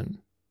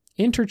person,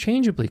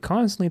 interchangeably,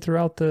 constantly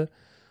throughout the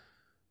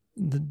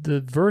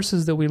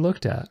verses that we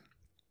looked at.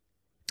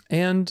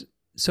 And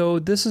so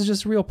this is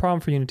just a real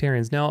problem for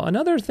Unitarians. Now,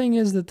 another thing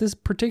is that this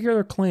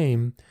particular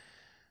claim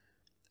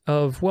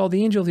of, well,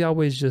 the angel of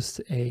Yahweh is just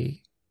an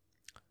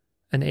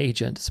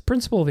agent. It's a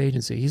principle of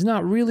agency. He's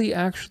not really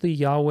actually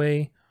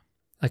Yahweh,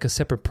 like a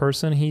separate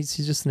person. He's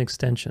just an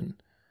extension.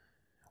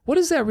 What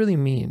does that really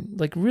mean?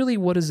 Like, really,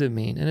 what does it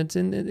mean? And at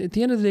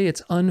the end of the day,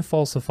 it's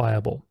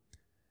unfalsifiable,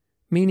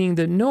 meaning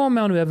that no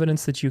amount of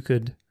evidence that you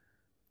could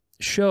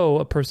show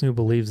a person who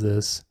believes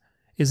this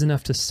is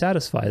enough to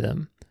satisfy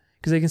them.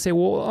 Because they can say,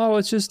 well, oh,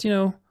 it's just,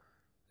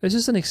 it's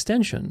just an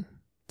extension.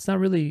 It's not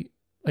really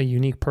a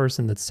unique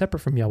person that's separate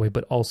from Yahweh,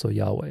 but also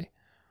Yahweh.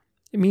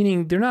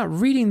 Meaning they're not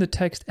reading the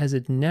text as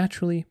it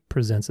naturally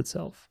presents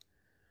itself.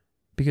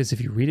 Because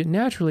if you read it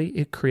naturally,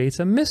 it creates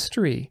a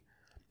mystery.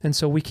 And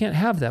so we can't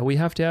have that. We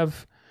have to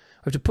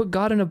put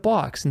God in a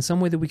box in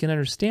some way that we can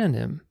understand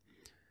him.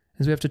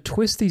 And so we have to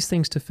twist these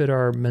things to fit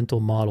our mental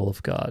model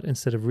of God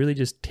instead of really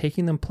just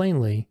taking them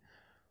plainly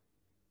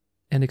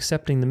and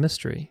accepting the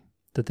mystery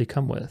that they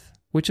come with,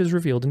 which is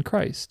revealed in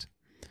Christ.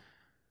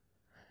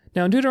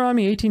 Now in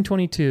Deuteronomy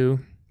 18:22,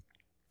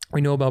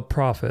 we know about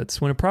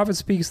prophets. When a prophet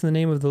speaks in the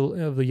name of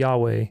the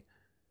Yahweh,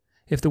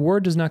 if the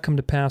word does not come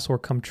to pass or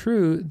come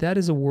true, that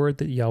is a word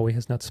that Yahweh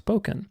has not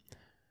spoken.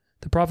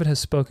 The prophet has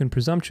spoken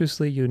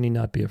presumptuously, you need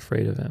not be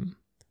afraid of him.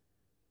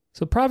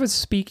 So prophets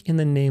speak in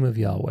the name of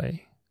Yahweh.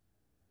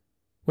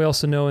 We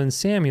also know in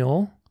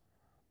Samuel,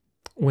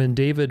 when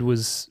David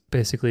was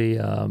basically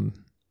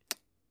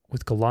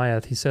with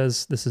Goliath, he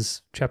says, this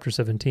is chapter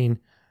 17,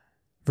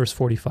 verse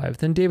 45.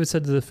 Then David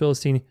said to the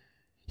Philistine,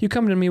 you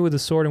come to me with a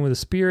sword and with a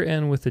spear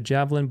and with a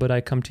javelin, but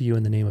I come to you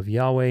in the name of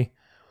Yahweh,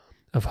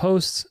 of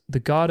hosts, the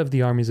God of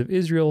the armies of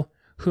Israel,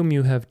 whom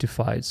you have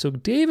defied. So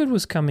David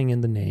was coming in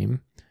the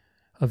name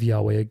of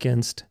Yahweh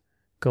against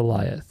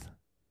Goliath.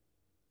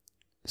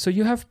 So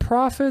you have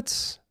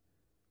prophets,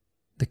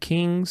 the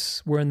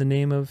kings were in the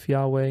name of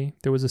Yahweh.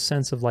 There was a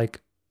sense of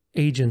like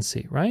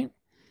agency, right?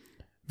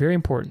 Very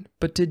important.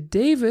 But did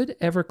David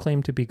ever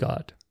claim to be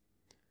God?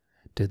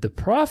 Did the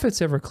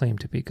prophets ever claim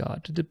to be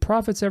God? Did the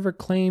prophets ever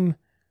claim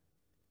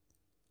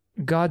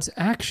God's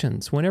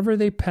actions whenever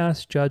they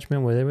passed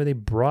judgment, whenever they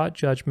brought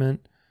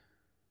judgment?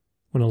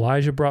 When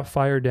Elijah brought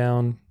fire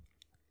down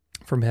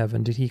from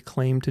heaven, did he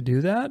claim to do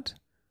that?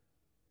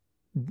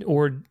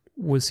 Or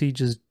was he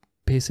just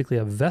basically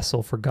a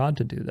vessel for God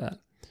to do that?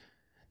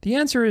 The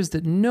answer is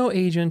that no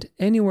agent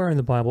anywhere in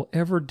the Bible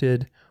ever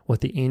did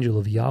what the angel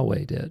of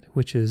Yahweh did,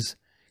 which is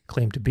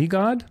claim to be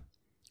God,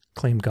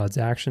 claim God's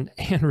action,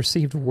 and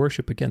received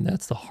worship. Again,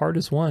 that's the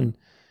hardest one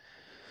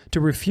to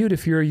refute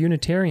if you're a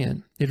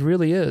Unitarian. It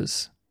really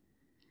is.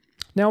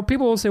 Now,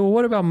 people will say, well,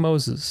 what about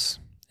Moses?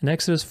 In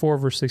Exodus 4,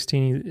 verse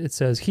 16, it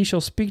says, he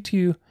shall speak to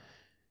you,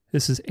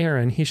 this is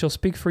Aaron, he shall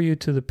speak for you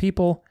to the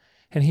people,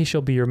 and he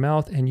shall be your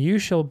mouth, and you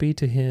shall be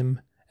to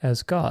him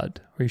as God,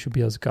 or you shall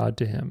be as God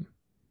to him.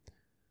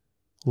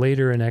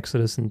 Later in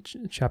Exodus in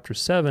chapter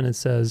 7, it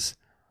says,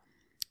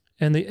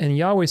 and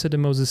Yahweh said to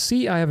Moses,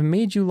 see, I have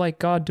made you like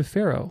God to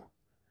Pharaoh,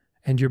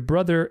 and your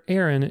brother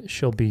Aaron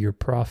shall be your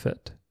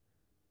prophet.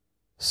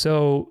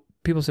 So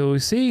people say, well,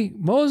 see,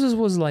 Moses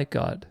was like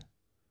God.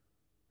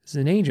 He's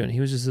an agent. He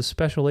was just a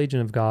special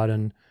agent of God,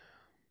 and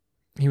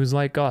he was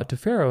like God to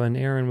Pharaoh, and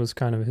Aaron was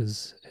kind of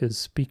his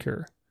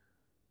speaker.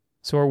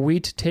 So are we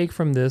to take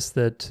from this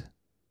that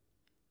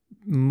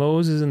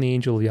Moses and the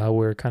angel of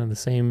Yahweh are kind of the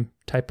same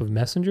type of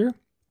messenger?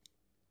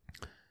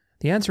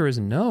 The answer is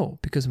no,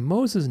 because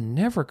Moses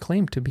never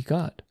claimed to be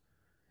God.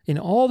 In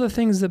all the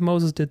things that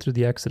Moses did through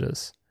the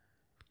Exodus,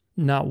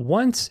 not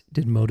once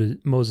did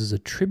Moses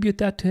attribute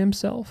that to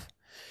himself.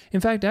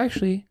 In fact,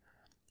 actually,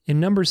 in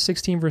Numbers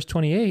 16, verse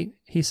 28,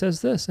 he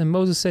says this, and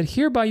Moses said,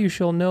 hereby you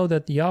shall know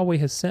that Yahweh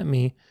has sent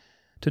me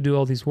to do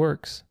all these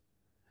works,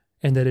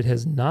 and that it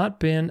has not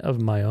been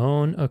of my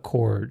own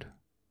accord.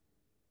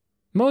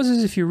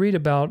 Moses, if you read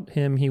about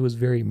him, he was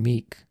very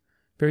meek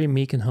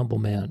and humble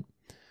man.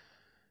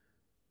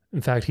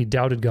 In fact, he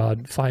doubted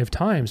God 5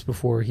 times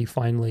before he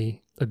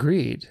finally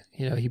agreed.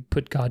 He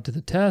put God to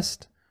the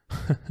test.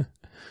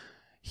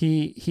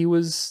 He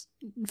was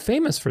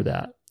famous for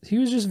that. He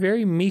was just a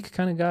very meek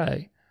kind of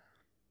guy.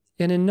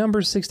 And in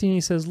Numbers 16,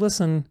 he says,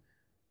 listen,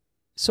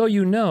 so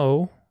you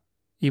know,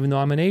 even though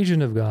I'm an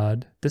agent of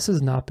God, this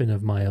has not been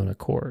of my own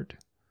accord.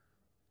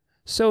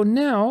 So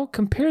now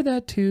compare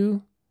that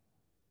to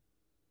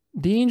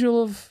the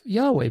angel of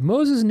Yahweh.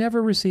 Moses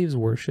never receives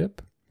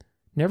worship,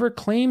 never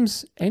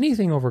claims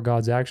anything over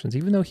God's actions,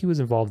 even though he was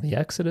involved in the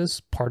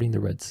Exodus, parting the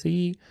Red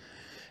Sea,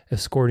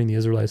 escorting the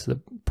Israelites to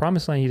the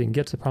Promised Land. He didn't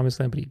get to the Promised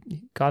Land, but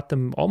he got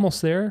them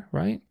almost there,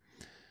 right?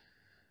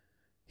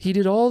 He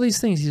did all these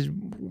things. He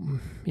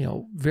did,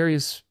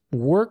 various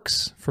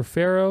works for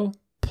Pharaoh,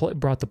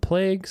 brought the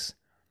plagues.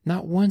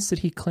 Not once did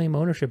he claim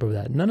ownership of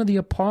that. None of the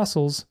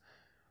apostles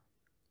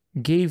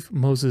gave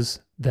Moses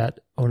that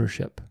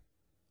ownership.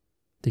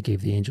 They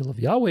gave the angel of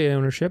Yahweh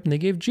ownership, and they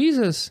gave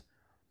Jesus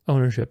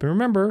ownership. And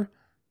remember,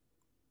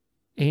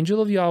 angel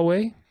of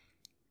Yahweh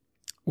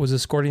was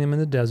escorting them in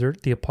the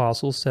desert. The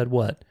apostles said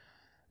what?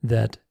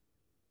 That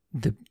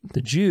the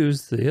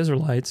Jews, the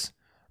Israelites,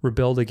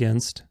 rebelled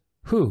against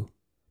who?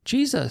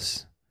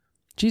 Jesus.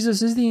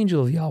 Jesus is the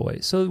angel of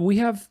Yahweh. So we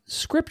have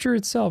scripture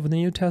itself in the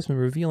New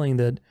Testament revealing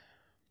that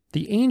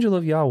the angel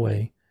of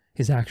Yahweh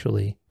is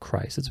actually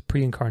Christ. It's a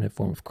pre-incarnate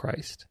form of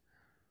Christ.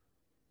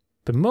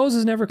 But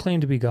Moses never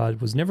claimed to be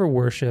God, was never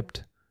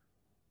worshipped,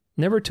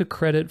 never took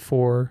credit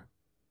for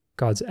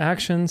God's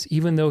actions,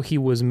 even though he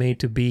was made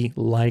to be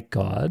like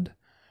God.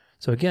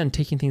 So again,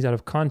 taking things out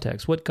of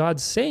context. What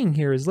God's saying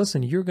here is,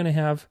 listen, you're going to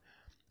have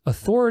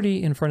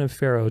authority in front of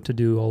Pharaoh to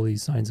do all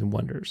these signs and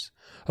wonders.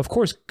 Of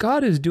course,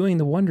 God is doing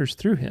the wonders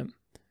through him.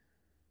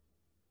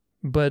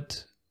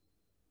 But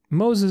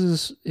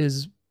Moses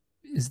is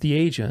the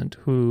agent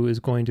who is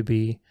going to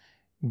be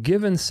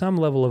given some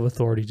level of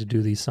authority to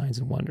do these signs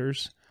and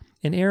wonders.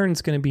 And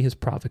Aaron's going to be his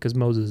prophet because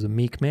Moses is a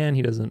meek man.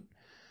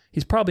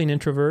 He's probably an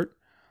introvert,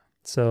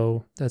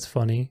 so that's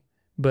funny.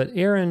 But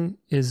Aaron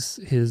is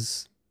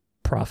his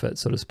prophet,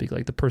 so to speak,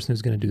 like the person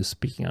who's going to do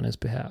speaking on his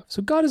behalf.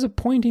 So God is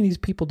appointing these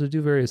people to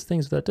do various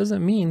things, but that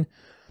doesn't mean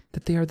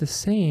that they are the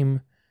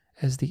same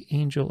as the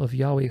angel of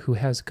Yahweh who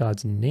has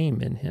God's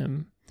name in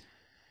him,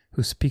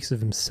 who speaks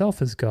of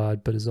himself as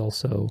God, but is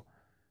also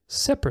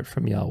separate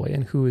from Yahweh,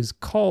 and who is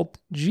called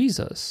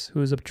Jesus,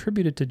 who is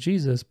attributed to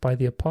Jesus by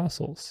the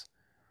apostles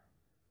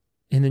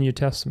in the New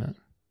Testament.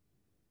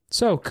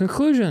 So,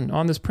 conclusion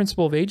on this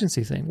principle of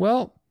agency thing.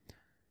 Well,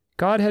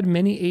 God had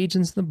many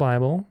agents in the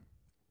Bible.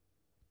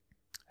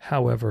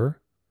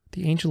 However,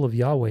 the angel of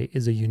Yahweh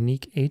is a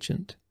unique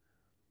agent.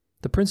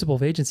 The principle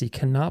of agency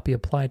cannot be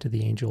applied to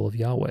the angel of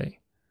Yahweh.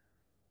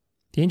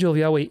 The angel of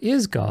Yahweh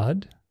is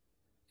God,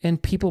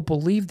 and people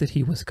believed that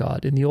he was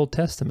God in the Old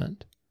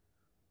Testament,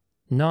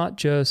 not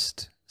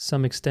just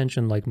some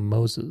extension like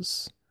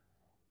Moses.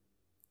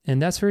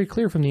 And that's very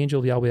clear from the angel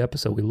of Yahweh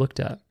episode we looked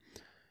at.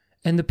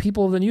 And the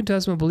people of the New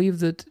Testament believed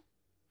that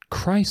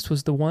Christ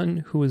was the one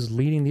who was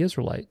leading the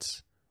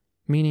Israelites,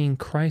 meaning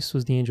Christ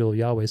was the angel of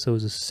Yahweh, so it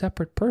was a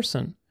separate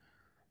person,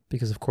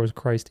 because of course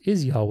Christ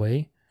is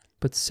Yahweh,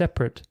 but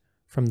separate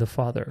from the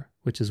Father,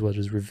 which is what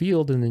is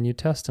revealed in the New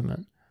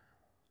Testament.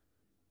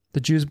 The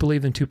Jews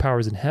believed in 2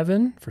 powers in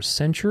heaven for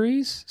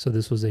centuries, so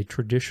this was a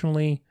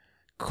traditionally,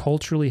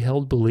 culturally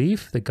held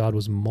belief that God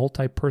was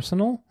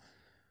multi-personal.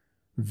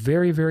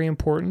 Very, very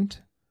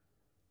important.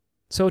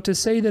 So to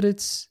say that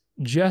it's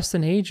just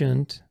an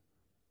agent,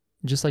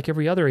 just like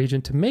every other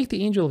agent, to make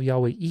the angel of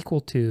Yahweh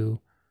equal to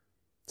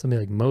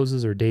somebody like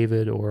Moses or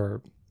David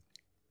or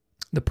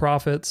the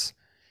prophets,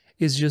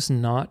 is just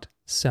not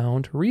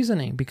sound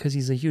reasoning, because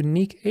he's a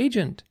unique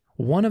agent,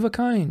 one of a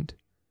kind.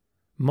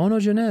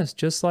 Monogenes,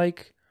 just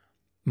like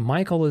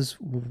Michael is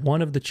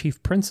one of the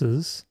chief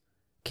princes,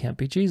 can't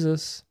be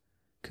Jesus,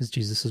 because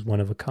Jesus is one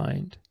of a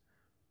kind.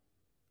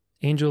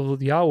 Angel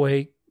of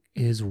Yahweh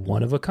is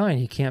one of a kind.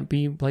 He can't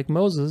be like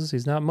Moses.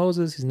 He's not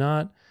Moses. He's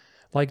not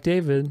like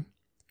David,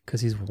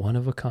 because he's one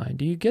of a kind.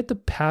 Do you get the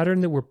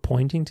pattern that we're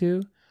pointing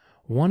to?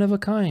 One of a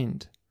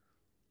kind.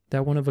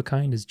 That one of a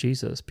kind is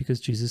Jesus, because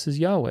Jesus is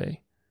Yahweh.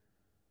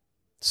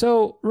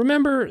 So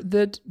remember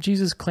that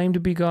Jesus claimed to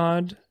be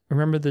God.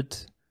 Remember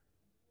that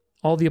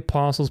all the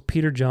apostles,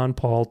 Peter, John,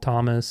 Paul,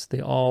 Thomas,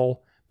 they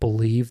all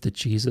believed that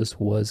Jesus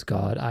was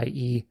God,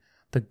 i.e.,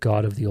 the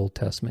God of the Old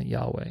Testament,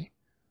 Yahweh,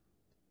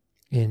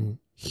 in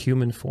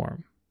human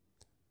form.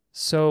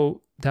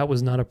 So that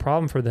was not a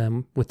problem for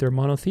them with their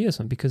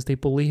monotheism, because they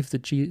believed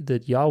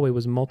that Yahweh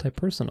was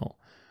multi-personal.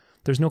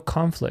 There's no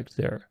conflict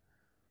there.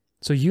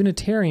 So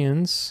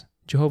Unitarians,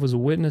 Jehovah's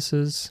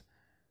Witnesses,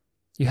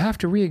 you have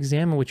to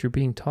re-examine what you're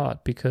being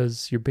taught,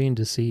 because you're being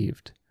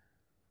deceived.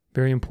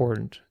 Very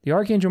important. The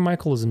Archangel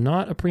Michael is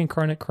not a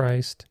pre-incarnate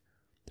Christ.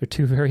 They're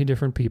two very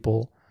different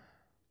people.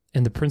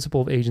 And the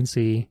principle of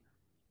agency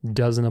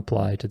doesn't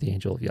apply to the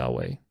angel of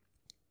Yahweh,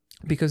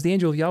 because the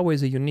angel of Yahweh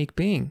is a unique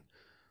being.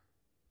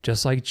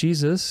 Just like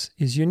Jesus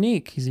is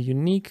unique. He's a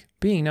unique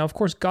being. Now, of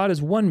course, God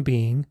is one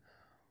being,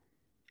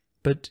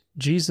 but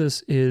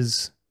Jesus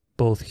is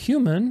both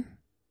human,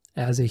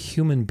 as a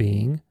human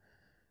being,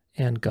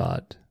 and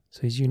God.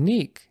 So he's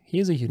unique. He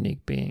is a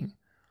unique being.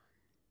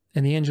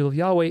 And the angel of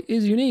Yahweh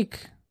is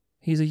unique.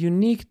 He's a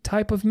unique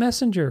type of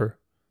messenger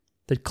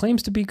that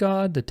claims to be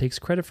God, that takes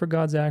credit for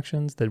God's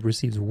actions, that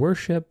receives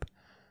worship.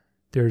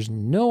 There's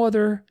no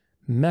other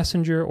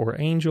messenger or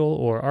angel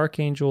or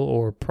archangel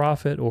or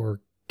prophet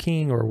or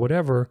king or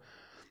whatever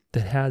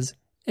that has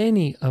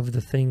any of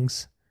the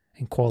things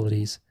and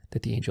qualities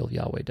that the angel of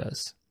Yahweh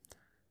does.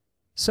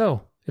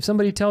 So, if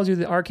somebody tells you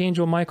the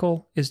Archangel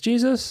Michael is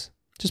Jesus,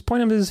 just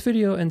point them to this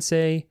video and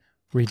say,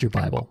 read your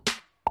Bible.